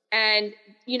 And,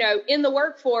 in the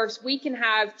workforce, we can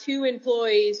have two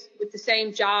employees with the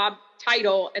same job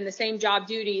title and the same job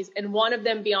duties, and one of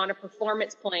them be on a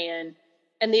performance plan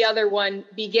and the other one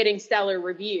be getting stellar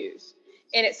reviews.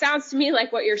 And it sounds to me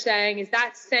like what you're saying is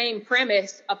that same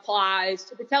premise applies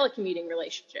to the telecommuting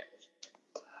relationship.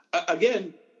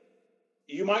 Again,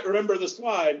 you might remember the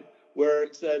slide where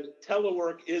it said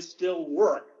telework is still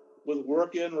work with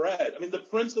work in red. I mean, the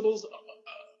principles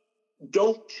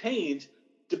don't change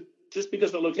just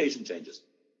because the location changes.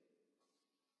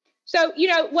 So,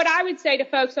 what I would say to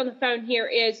folks on the phone here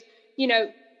is,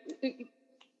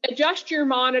 adjust your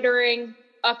monitoring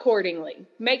accordingly.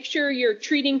 Make sure you're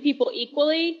treating people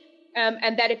equally,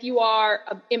 and that if you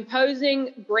are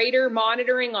imposing greater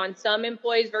monitoring on some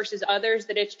employees versus others,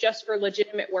 that it's just for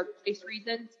legitimate workplace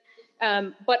reasons.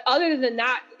 But other than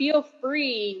that, feel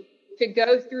free to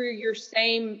go through your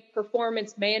same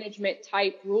performance management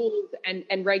type rules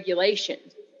and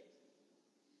regulations.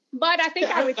 But I think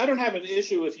I don't have an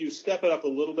issue if you step it up a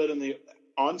little bit in the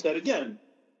onset. Again,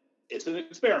 it's an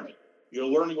experiment. You're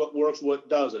learning what works, what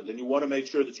doesn't, and you want to make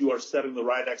sure that you are setting the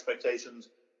right expectations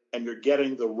and you're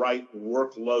getting the right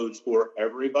workloads for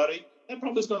everybody. That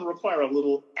probably is going to require a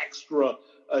little extra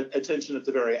attention at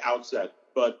the very outset,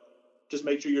 but just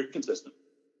make sure you're consistent.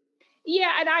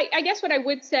 Yeah, and I guess what I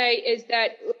would say is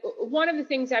that one of the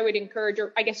things I would encourage,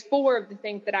 or I guess four of the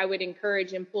things that I would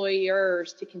encourage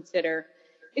employers to consider,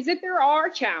 is that there are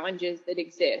challenges that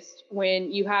exist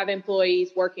when you have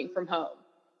employees working from home.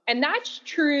 And that's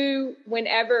true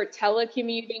whenever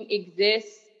telecommuting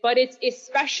exists, but it's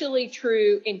especially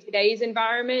true in today's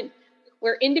environment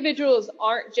where individuals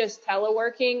aren't just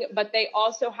teleworking, but they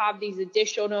also have these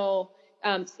additional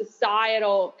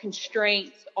societal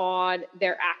constraints on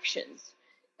their actions.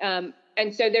 And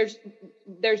so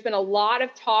there's been a lot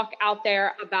of talk out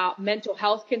there about mental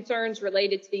health concerns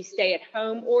related to these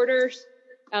stay-at-home orders,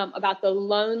 about the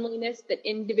loneliness that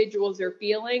individuals are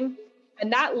feeling.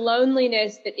 And that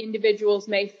loneliness that individuals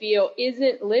may feel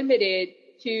isn't limited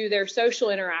to their social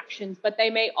interactions, but they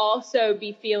may also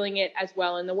be feeling it as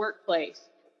well in the workplace.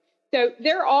 So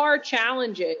there are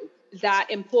challenges that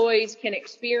employees can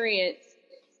experience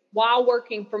while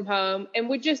working from home, and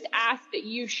would just ask that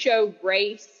you show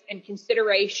grace and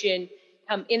consideration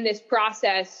in this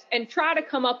process and try to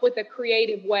come up with a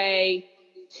creative way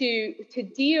to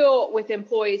deal with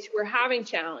employees who are having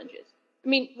challenges. I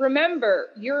mean, remember,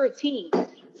 you're a team.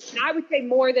 And I would say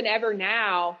more than ever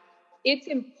now, it's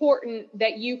important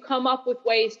that you come up with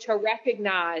ways to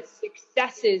recognize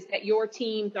successes that your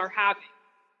teams are having.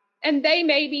 And they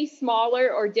may be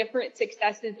smaller or different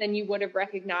successes than you would have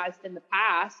recognized in the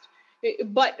past,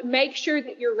 but make sure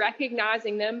that you're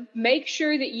recognizing them. Make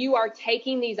sure that you are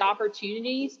taking these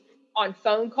opportunities on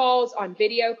phone calls, on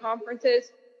video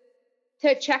conferences,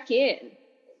 to check in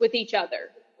with each other,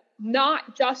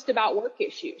 not just about work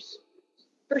issues.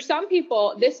 For some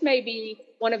people, this may be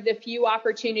one of the few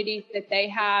opportunities that they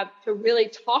have to really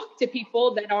talk to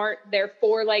people that aren't their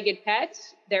four-legged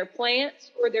pets, their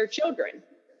plants, or their children.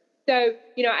 So,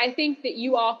 I think that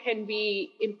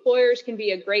employers can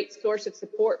be a great source of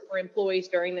support for employees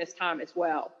during this time as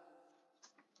well.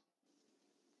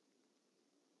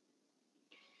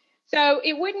 So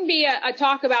it wouldn't be a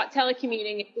talk about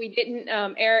telecommuting if we didn't,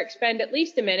 Eric, spend at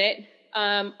least a minute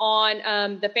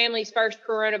on the Families First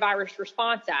Coronavirus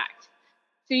Response Act.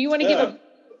 So you want to give a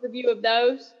review of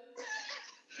those?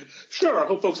 Sure. I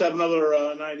hope folks have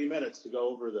another 90 minutes to go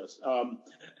over this.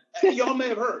 Y'all may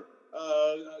have heard.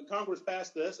 Congress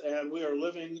passed this, and we are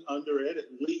living under it at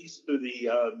least through the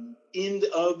end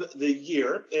of the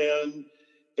year, and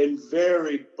in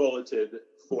very bulleted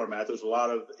format. There's a lot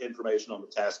of information on the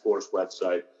task force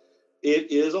website.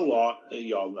 It is a law,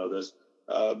 y'all know this,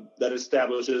 that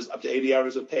establishes up to 80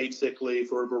 hours of paid sick leave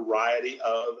for a variety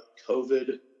of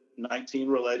COVID-19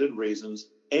 related reasons,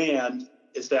 and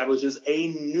establishes a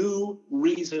new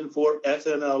reason for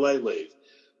FMLA leave.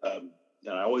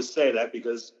 And I always say that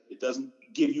because it doesn't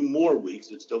give you more weeks.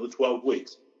 It's still the 12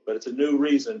 weeks, but it's a new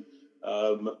reason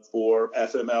for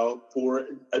FML for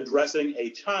addressing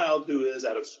a child who is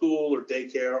out of school or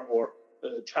daycare or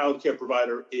a child care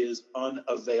provider is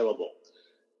unavailable.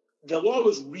 The law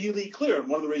was really clear. And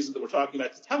one of the reasons that we're talking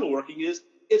about teleworking is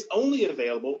it's only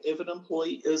available if an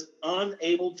employee is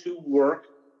unable to work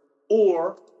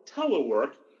or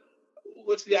telework,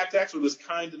 which the Act actually was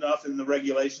kind enough in the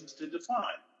regulations to define.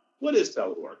 What is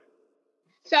telework?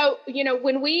 So,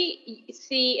 when we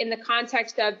see in the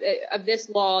context of this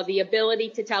law, the ability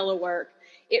to telework,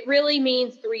 it really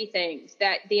means three things: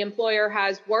 that the employer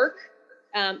has work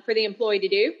for the employee to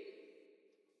do,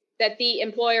 that the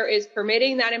employer is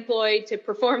permitting that employee to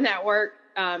perform that work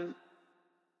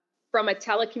from a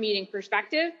telecommuting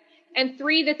perspective, and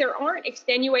three, that there aren't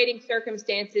extenuating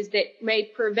circumstances that may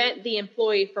prevent the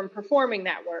employee from performing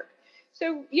that work.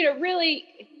 So, really,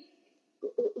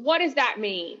 what does that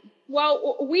mean?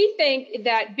 Well, we think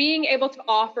that being able to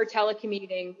offer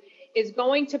telecommuting is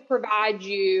going to provide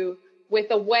you with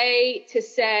a way to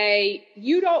say,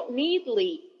 you don't need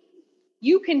leave.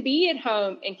 You can be at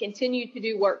home and continue to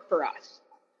do work for us.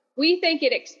 We think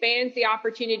it expands the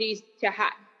opportunities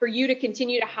for you to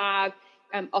continue to have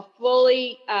a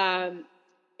fully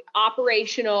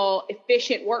operational,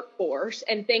 efficient workforce,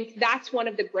 and think that's one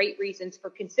of the great reasons for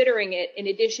considering it, in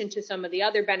addition to some of the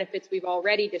other benefits we've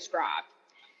already described.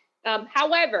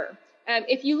 However,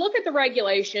 if you look at the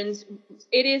regulations,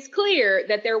 it is clear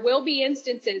that there will be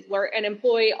instances where an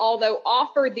employee, although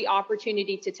offered the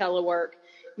opportunity to telework,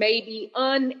 may be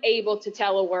unable to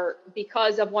telework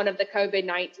because of one of the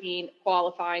COVID-19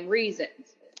 qualifying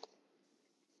reasons.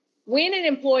 When an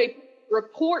employee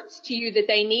reports to you that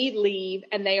they need leave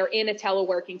and they are in a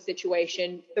teleworking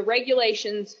situation, the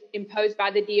regulations imposed by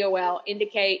the DOL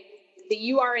indicate that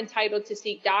you are entitled to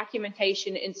seek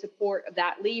documentation in support of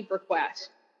that leave request,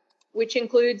 which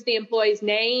includes the employee's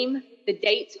name, the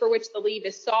dates for which the leave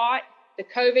is sought, the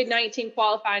COVID-19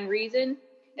 qualifying reason,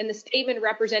 and the statement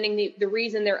representing the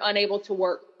reason they're unable to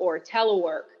work or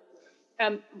telework.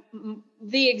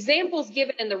 The examples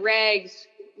given in the regs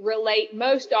relate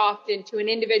most often to an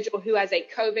individual who has a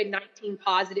COVID-19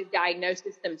 positive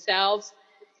diagnosis themselves.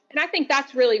 And I think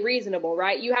that's really reasonable,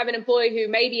 right? You have an employee who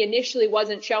maybe initially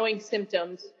wasn't showing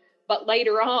symptoms, but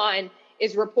later on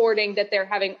is reporting that they're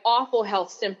having awful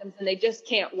health symptoms and they just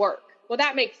can't work. Well,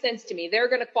 that makes sense to me. They're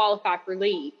going to qualify for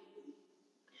leave.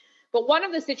 But one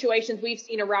of the situations we've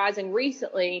seen arising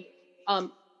recently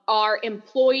are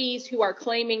employees who are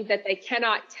claiming that they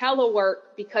cannot telework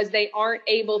because they aren't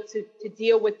able to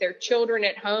deal with their children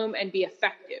at home and be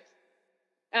effective.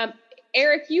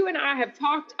 Eric, you and I have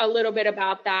talked a little bit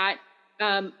about that.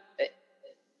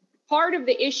 Part of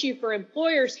the issue for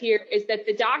employers here is that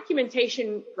the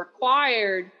documentation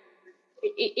required,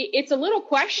 it's a little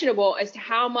questionable as to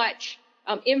how much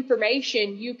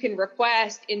information you can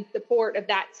request in support of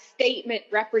that statement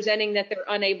representing that they're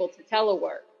unable to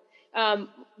telework.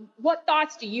 What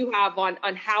thoughts do you have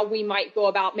on how we might go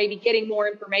about maybe getting more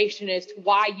information as to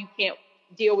why you can't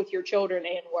deal with your children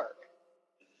and work?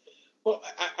 Well,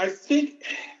 I think,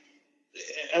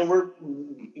 and we're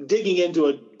digging into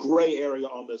a gray area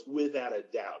on this without a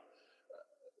doubt,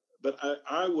 but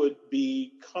I would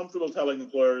be comfortable telling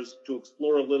employers to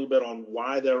explore a little bit on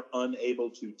why they're unable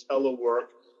to telework,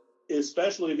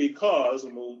 especially because,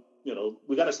 and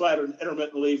we got a slide on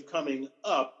intermittent leave coming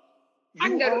up.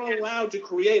 You are allowed to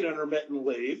create intermittent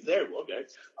leave. Okay.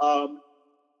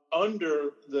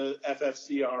 Under the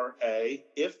FFCRA,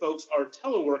 if folks are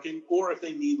teleworking or if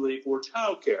they need leave for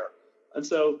childcare. And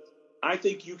so I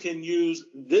think you can use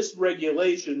this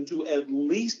regulation to at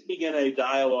least begin a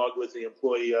dialogue with the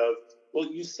employee of,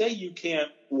 well, you say you can't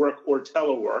work or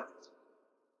telework.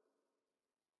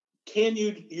 Can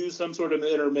you use some sort of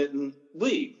intermittent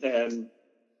leave? And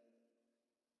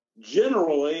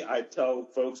generally, I tell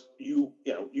folks, you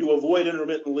avoid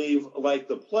intermittent leave like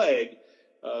the plague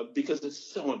because it's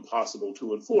so impossible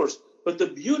to enforce. But the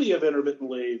beauty of intermittent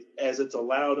leave, as it's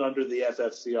allowed under the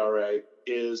FFCRA,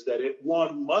 is that it,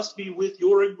 one, must be with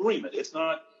your agreement. It's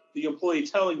not the employee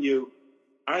telling you,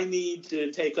 I need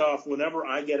to take off whenever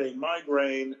I get a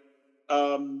migraine,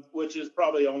 which is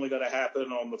probably only going to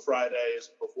happen on the Fridays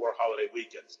before holiday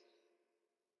weekends.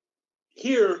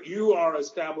 Here, you are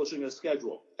establishing a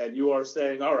schedule, and you are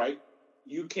saying, all right,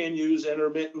 you can use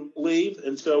intermittent leave,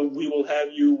 and so we will have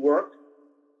you work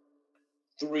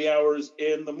 3 hours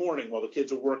in the morning while the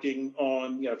kids are working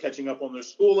on, catching up on their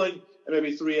schooling, and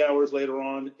maybe 3 hours later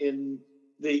on in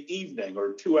the evening,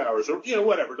 or 2 hours, or,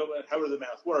 whatever, however the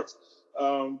math works,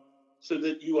 so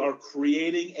that you are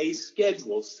creating a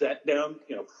schedule set down,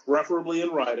 preferably in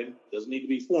writing. Doesn't need to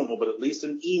be formal, but at least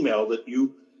an email that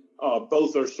you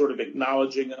both are sort of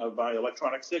acknowledging by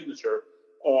electronic signature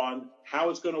on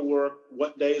how it's going to work,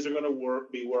 what days are going to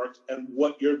be worked, and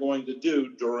what you're going to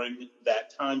do during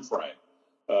that time frame.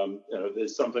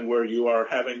 It's something where you are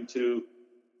having to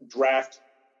draft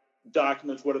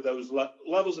documents. What are those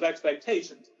levels of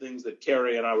expectations? Things that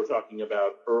Carrie and I were talking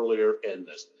about earlier in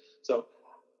this. So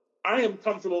I am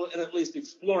comfortable in at least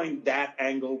exploring that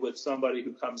angle with somebody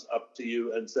who comes up to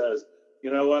you and says,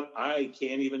 you know what, I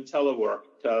can't even telework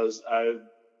because I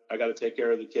got to take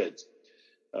care of the kids.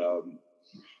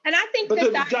 And I think but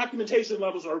the documentation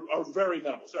levels are very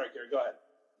minimal. Sorry, Carrie, go ahead.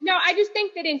 No, I just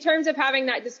think that in terms of having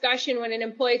that discussion when an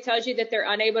employee tells you that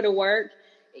they're unable to work,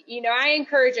 I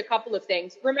encourage a couple of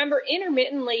things. Remember,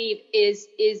 intermittent leave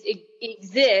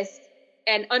exists,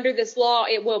 and under this law,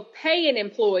 it will pay an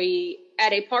employee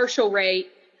at a partial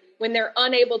rate when they're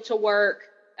unable to work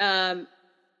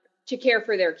to care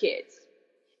for their kids.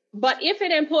 But if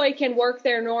an employee can work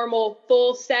their normal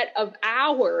full set of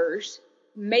hours,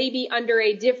 maybe under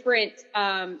a different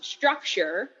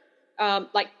structure,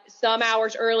 like some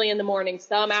hours early in the morning,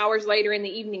 some hours later in the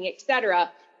evening,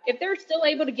 etc. If they're still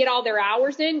able to get all their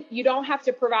hours in, you don't have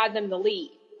to provide them the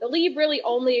leave. The leave really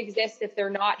only exists if they're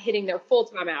not hitting their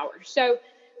full-time hours. So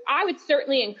I would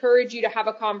certainly encourage you to have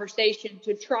a conversation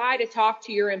to try to talk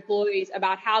to your employees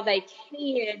about how they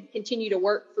can continue to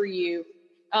work for you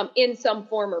in some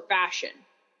form or fashion.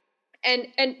 And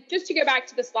just to go back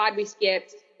to the slide we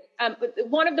skipped,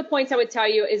 one of the points I would tell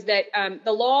you is that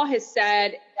the law has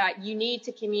said that you need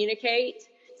to communicate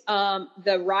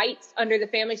the rights under the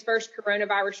Families First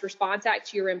Coronavirus Response Act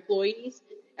to your employees.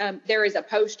 There is a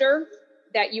poster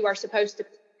that you are supposed to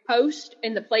post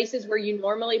in the places where you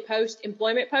normally post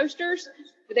employment posters.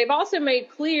 But they've also made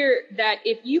clear that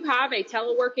if you have a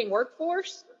teleworking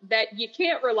workforce, that you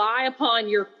can't rely upon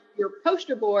your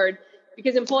poster board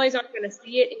because employees aren't going to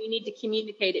see it and you need to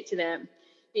communicate it to them.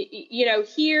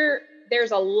 Here,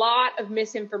 there's a lot of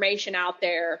misinformation out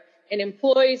there, and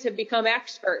employees have become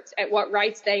experts at what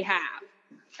rights they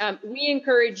have. We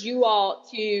encourage you all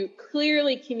to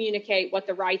clearly communicate what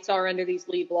the rights are under these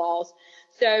leave laws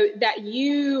so that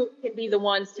you can be the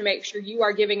ones to make sure you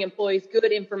are giving employees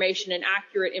good information and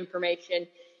accurate information.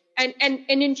 And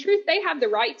in truth, they have the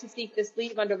right to seek this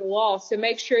leave under the law, so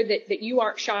make sure that you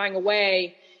aren't shying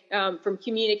away from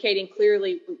communicating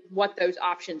clearly what those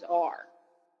options are.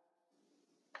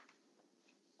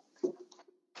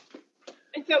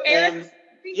 And so, Eric, I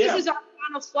think this is our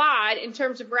final slide in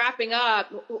terms of wrapping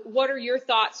up. What are your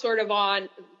thoughts sort of on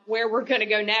where we're going to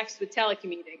go next with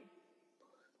telecommuting?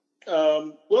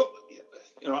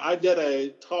 I did a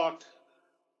talk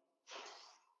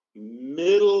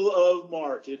middle of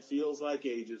March. It feels like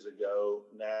ages ago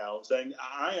now, saying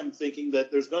I am thinking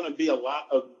that there's going to be a lot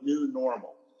of new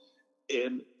normal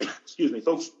in,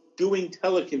 folks doing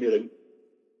telecommuting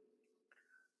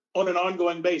on an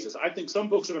ongoing basis. I think some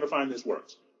folks are going to find this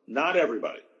works. Not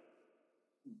everybody,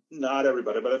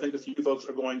 but I think a few folks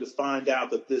are going to find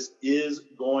out that this is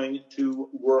going to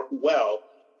work well.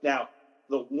 Now,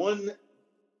 the one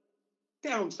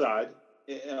downside,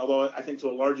 and although I think to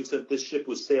a large extent this ship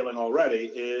was sailing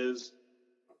already, is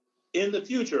in the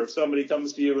future, if somebody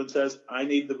comes to you and says, I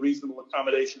need the reasonable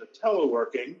accommodation of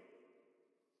teleworking,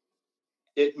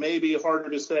 it may be harder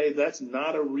to say that's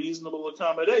not a reasonable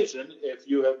accommodation if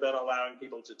you have been allowing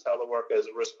people to telework as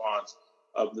a response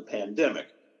of the pandemic.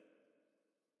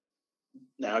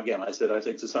 Now, again, I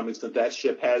think to some extent that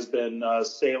ship has been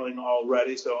sailing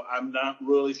already, so I'm not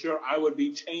really sure. I would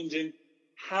be changing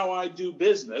how I do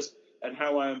business and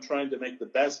how I am trying to make the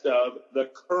best of the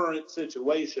current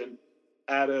situation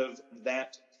out of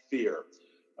that fear.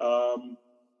 And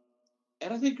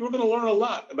I think we're going to learn a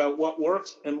lot about what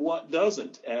works and what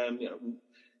doesn't. And,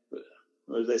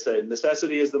 as they say,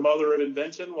 necessity is the mother of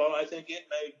invention. Well, I think it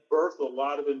may birth a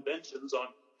lot of inventions on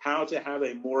how to have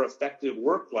a more effective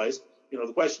workplace.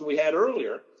 The question we had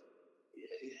earlier,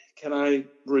 can I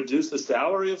reduce the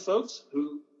salary of folks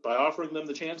who, by offering them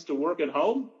the chance to work at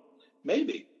home?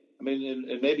 Maybe.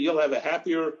 And maybe you'll have a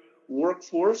happier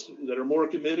workforce that are more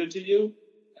committed to you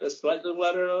at a slightly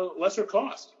lesser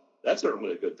cost. That's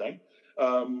certainly a good thing.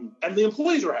 And the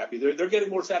employees are happy. They're getting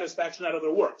more satisfaction out of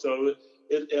their work. So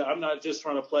I'm not just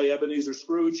trying to play Ebenezer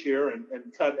Scrooge here and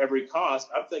cut every cost.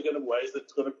 I'm thinking of ways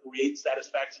that's going to create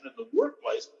satisfaction in the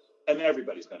workplace, and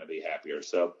everybody's going to be happier.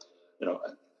 So,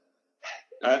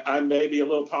 I may be a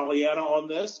little Pollyanna on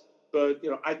this, but,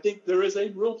 I think there is a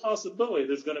real possibility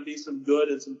there's going to be some good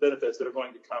and some benefits that are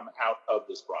going to come out of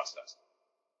this process.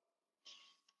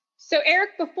 So,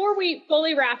 Eric, before we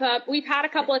fully wrap up, we've had a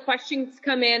couple of questions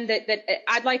come in that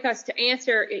I'd like us to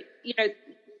answer.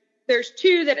 There's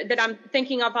two that I'm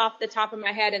thinking of off the top of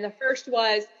my head. And the first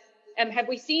was, have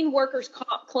we seen workers'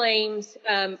 comp claims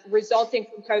resulting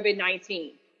from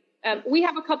COVID-19? We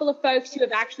have a couple of folks who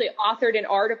have actually authored an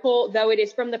article, though it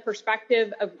is from the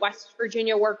perspective of West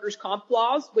Virginia workers' comp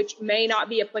laws, which may not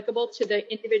be applicable to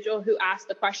the individual who asked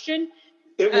the question.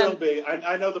 It will be.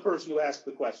 I know the person who asked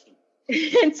the question.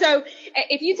 And so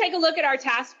if you take a look at our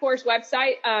task force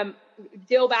website,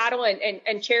 Dill Battle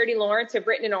and Charity Lawrence have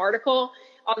written an article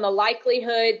on the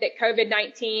likelihood that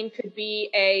COVID-19 could be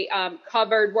a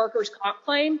covered workers' comp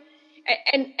claim.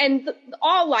 And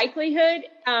all likelihood,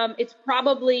 it's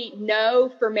probably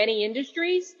no for many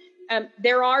industries.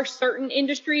 There are certain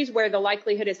industries where the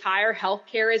likelihood is higher.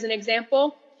 Healthcare is an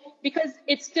example, because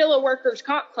it's still a workers'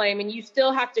 comp claim and you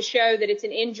still have to show that it's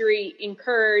an injury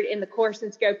incurred in the course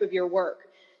and scope of your work.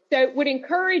 So would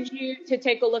encourage you to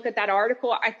take a look at that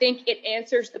article. I think it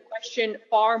answers the question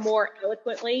far more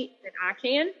eloquently than I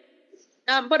can.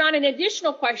 But on an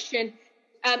additional question,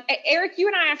 Eric, you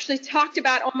and I actually talked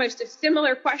about almost a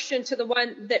similar question to the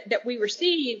one that we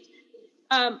received.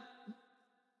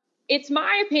 It's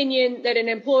my opinion that an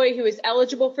employee who is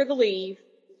eligible for the leave,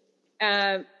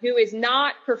 who is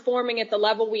not performing at the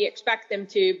level we expect them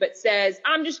to, but says,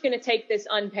 I'm just going to take this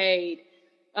unpaid.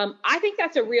 I think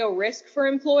that's a real risk for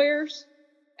employers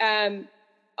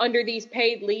under these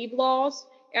paid leave laws.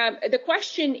 The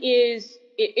question is,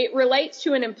 it relates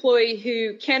to an employee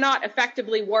who cannot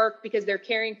effectively work because they're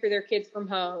caring for their kids from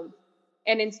home.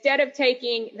 And instead of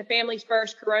taking the Families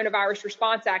First Coronavirus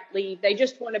Response Act leave, they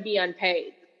just want to be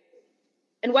unpaid.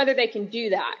 And whether they can do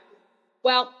that.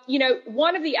 Well,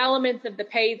 one of the elements of the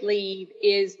paid leave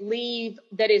is leave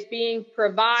that is being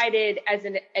provided as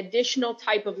an additional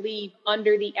type of leave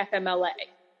under the FMLA.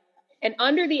 And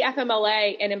under the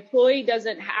FMLA, an employee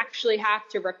doesn't actually have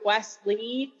to request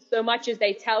leave so much as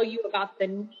they tell you about the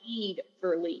need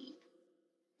for leave.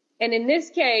 And in this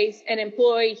case, an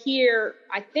employee here,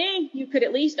 I think you could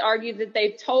at least argue that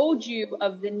they've told you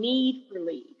of the need for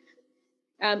leave.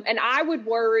 And I would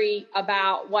worry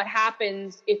about what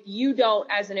happens if you don't,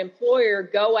 as an employer,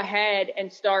 go ahead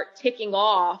and start ticking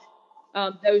off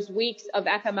those weeks of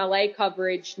FMLA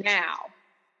coverage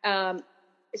now.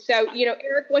 So,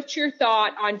 Eric, what's your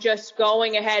thought on just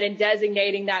going ahead and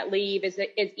designating that leave as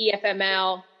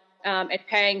EFML and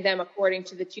paying them according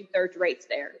to the 2/3 rates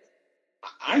there?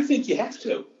 I think you have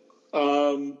to.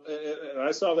 And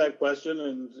I saw that question,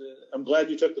 and I'm glad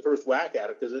you took the first whack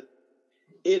at it, because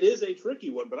it is a tricky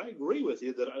one. But I agree with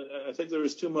you that I think there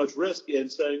is too much risk in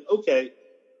saying, okay,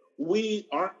 we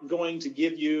aren't going to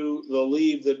give you the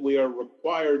leave that we are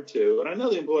required to. And I know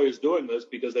the employer is doing this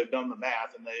because they've done the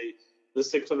math, and the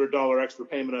 $600 extra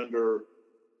payment under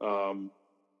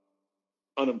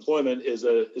unemployment is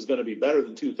going to be better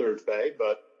than 2/3 pay.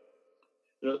 But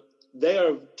they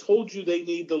have told you they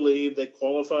need the leave. They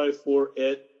qualify for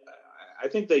it. I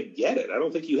think they get it. I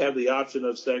don't think you have the option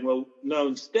of saying, well, no,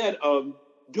 instead of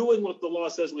doing what the law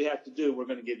says we have to do, we're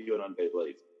going to give you an unpaid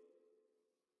leave.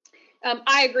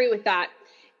 I agree with that.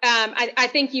 I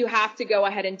think you have to go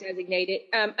ahead and designate it.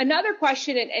 Another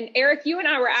question, and Eric, you and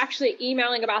I were actually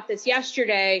emailing about this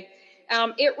yesterday.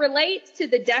 It relates to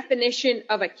the definition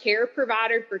of a care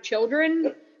provider for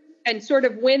children and sort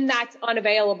of when that's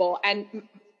unavailable. And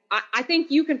I think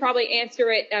you can probably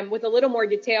answer it with a little more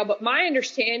detail, but my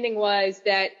understanding was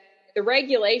that the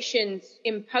regulations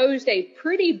imposed a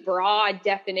pretty broad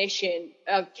definition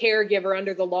of caregiver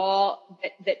under the law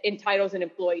that entitles an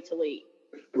employee to leave.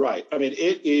 Right. I mean,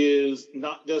 it is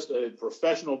not just a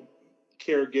professional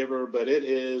caregiver, but it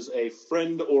is a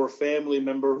friend or family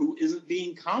member who isn't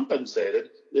being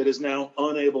compensated that is now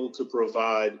unable to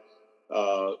provide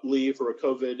leave for a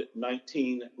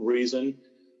COVID-19 reason.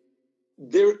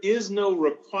 There is no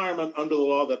requirement under the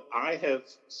law that I have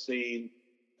seen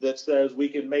that says we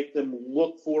can make them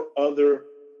look for other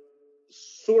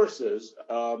sources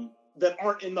that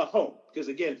aren't in the home. Because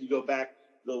again, if you go back,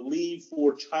 the leave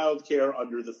for childcare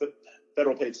under the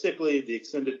federal paid sick leave, the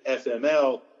extended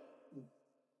FML,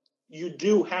 you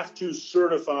do have to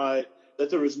certify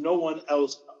that there is no one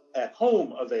else at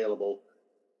home available.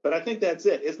 But I think that's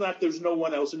it. It's not there's no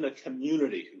one else in the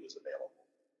community who is available.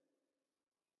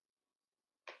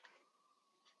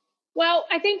 Well,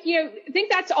 I think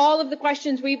that's all of the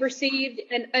questions we've received.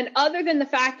 And other than the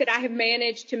fact that I have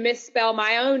managed to misspell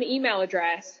my own email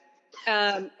address,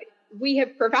 we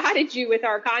have provided you with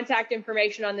our contact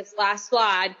information on this last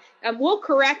slide. We'll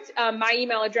correct my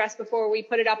email address before we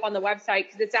put it up on the website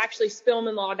because it's actually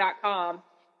spilmanlaw.com.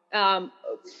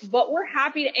 But we're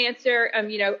happy to answer,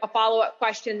 a follow-up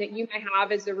question that you may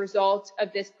have as a result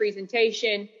of this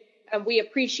presentation. We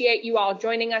appreciate you all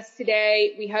joining us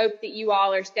today. We hope that you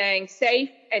all are staying safe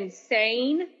and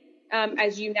sane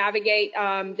as you navigate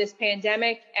this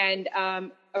pandemic, and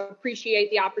appreciate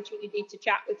the opportunity to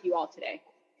chat with you all today.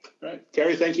 All right.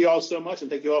 Carrie, thank you all so much, and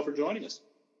thank you all for joining us.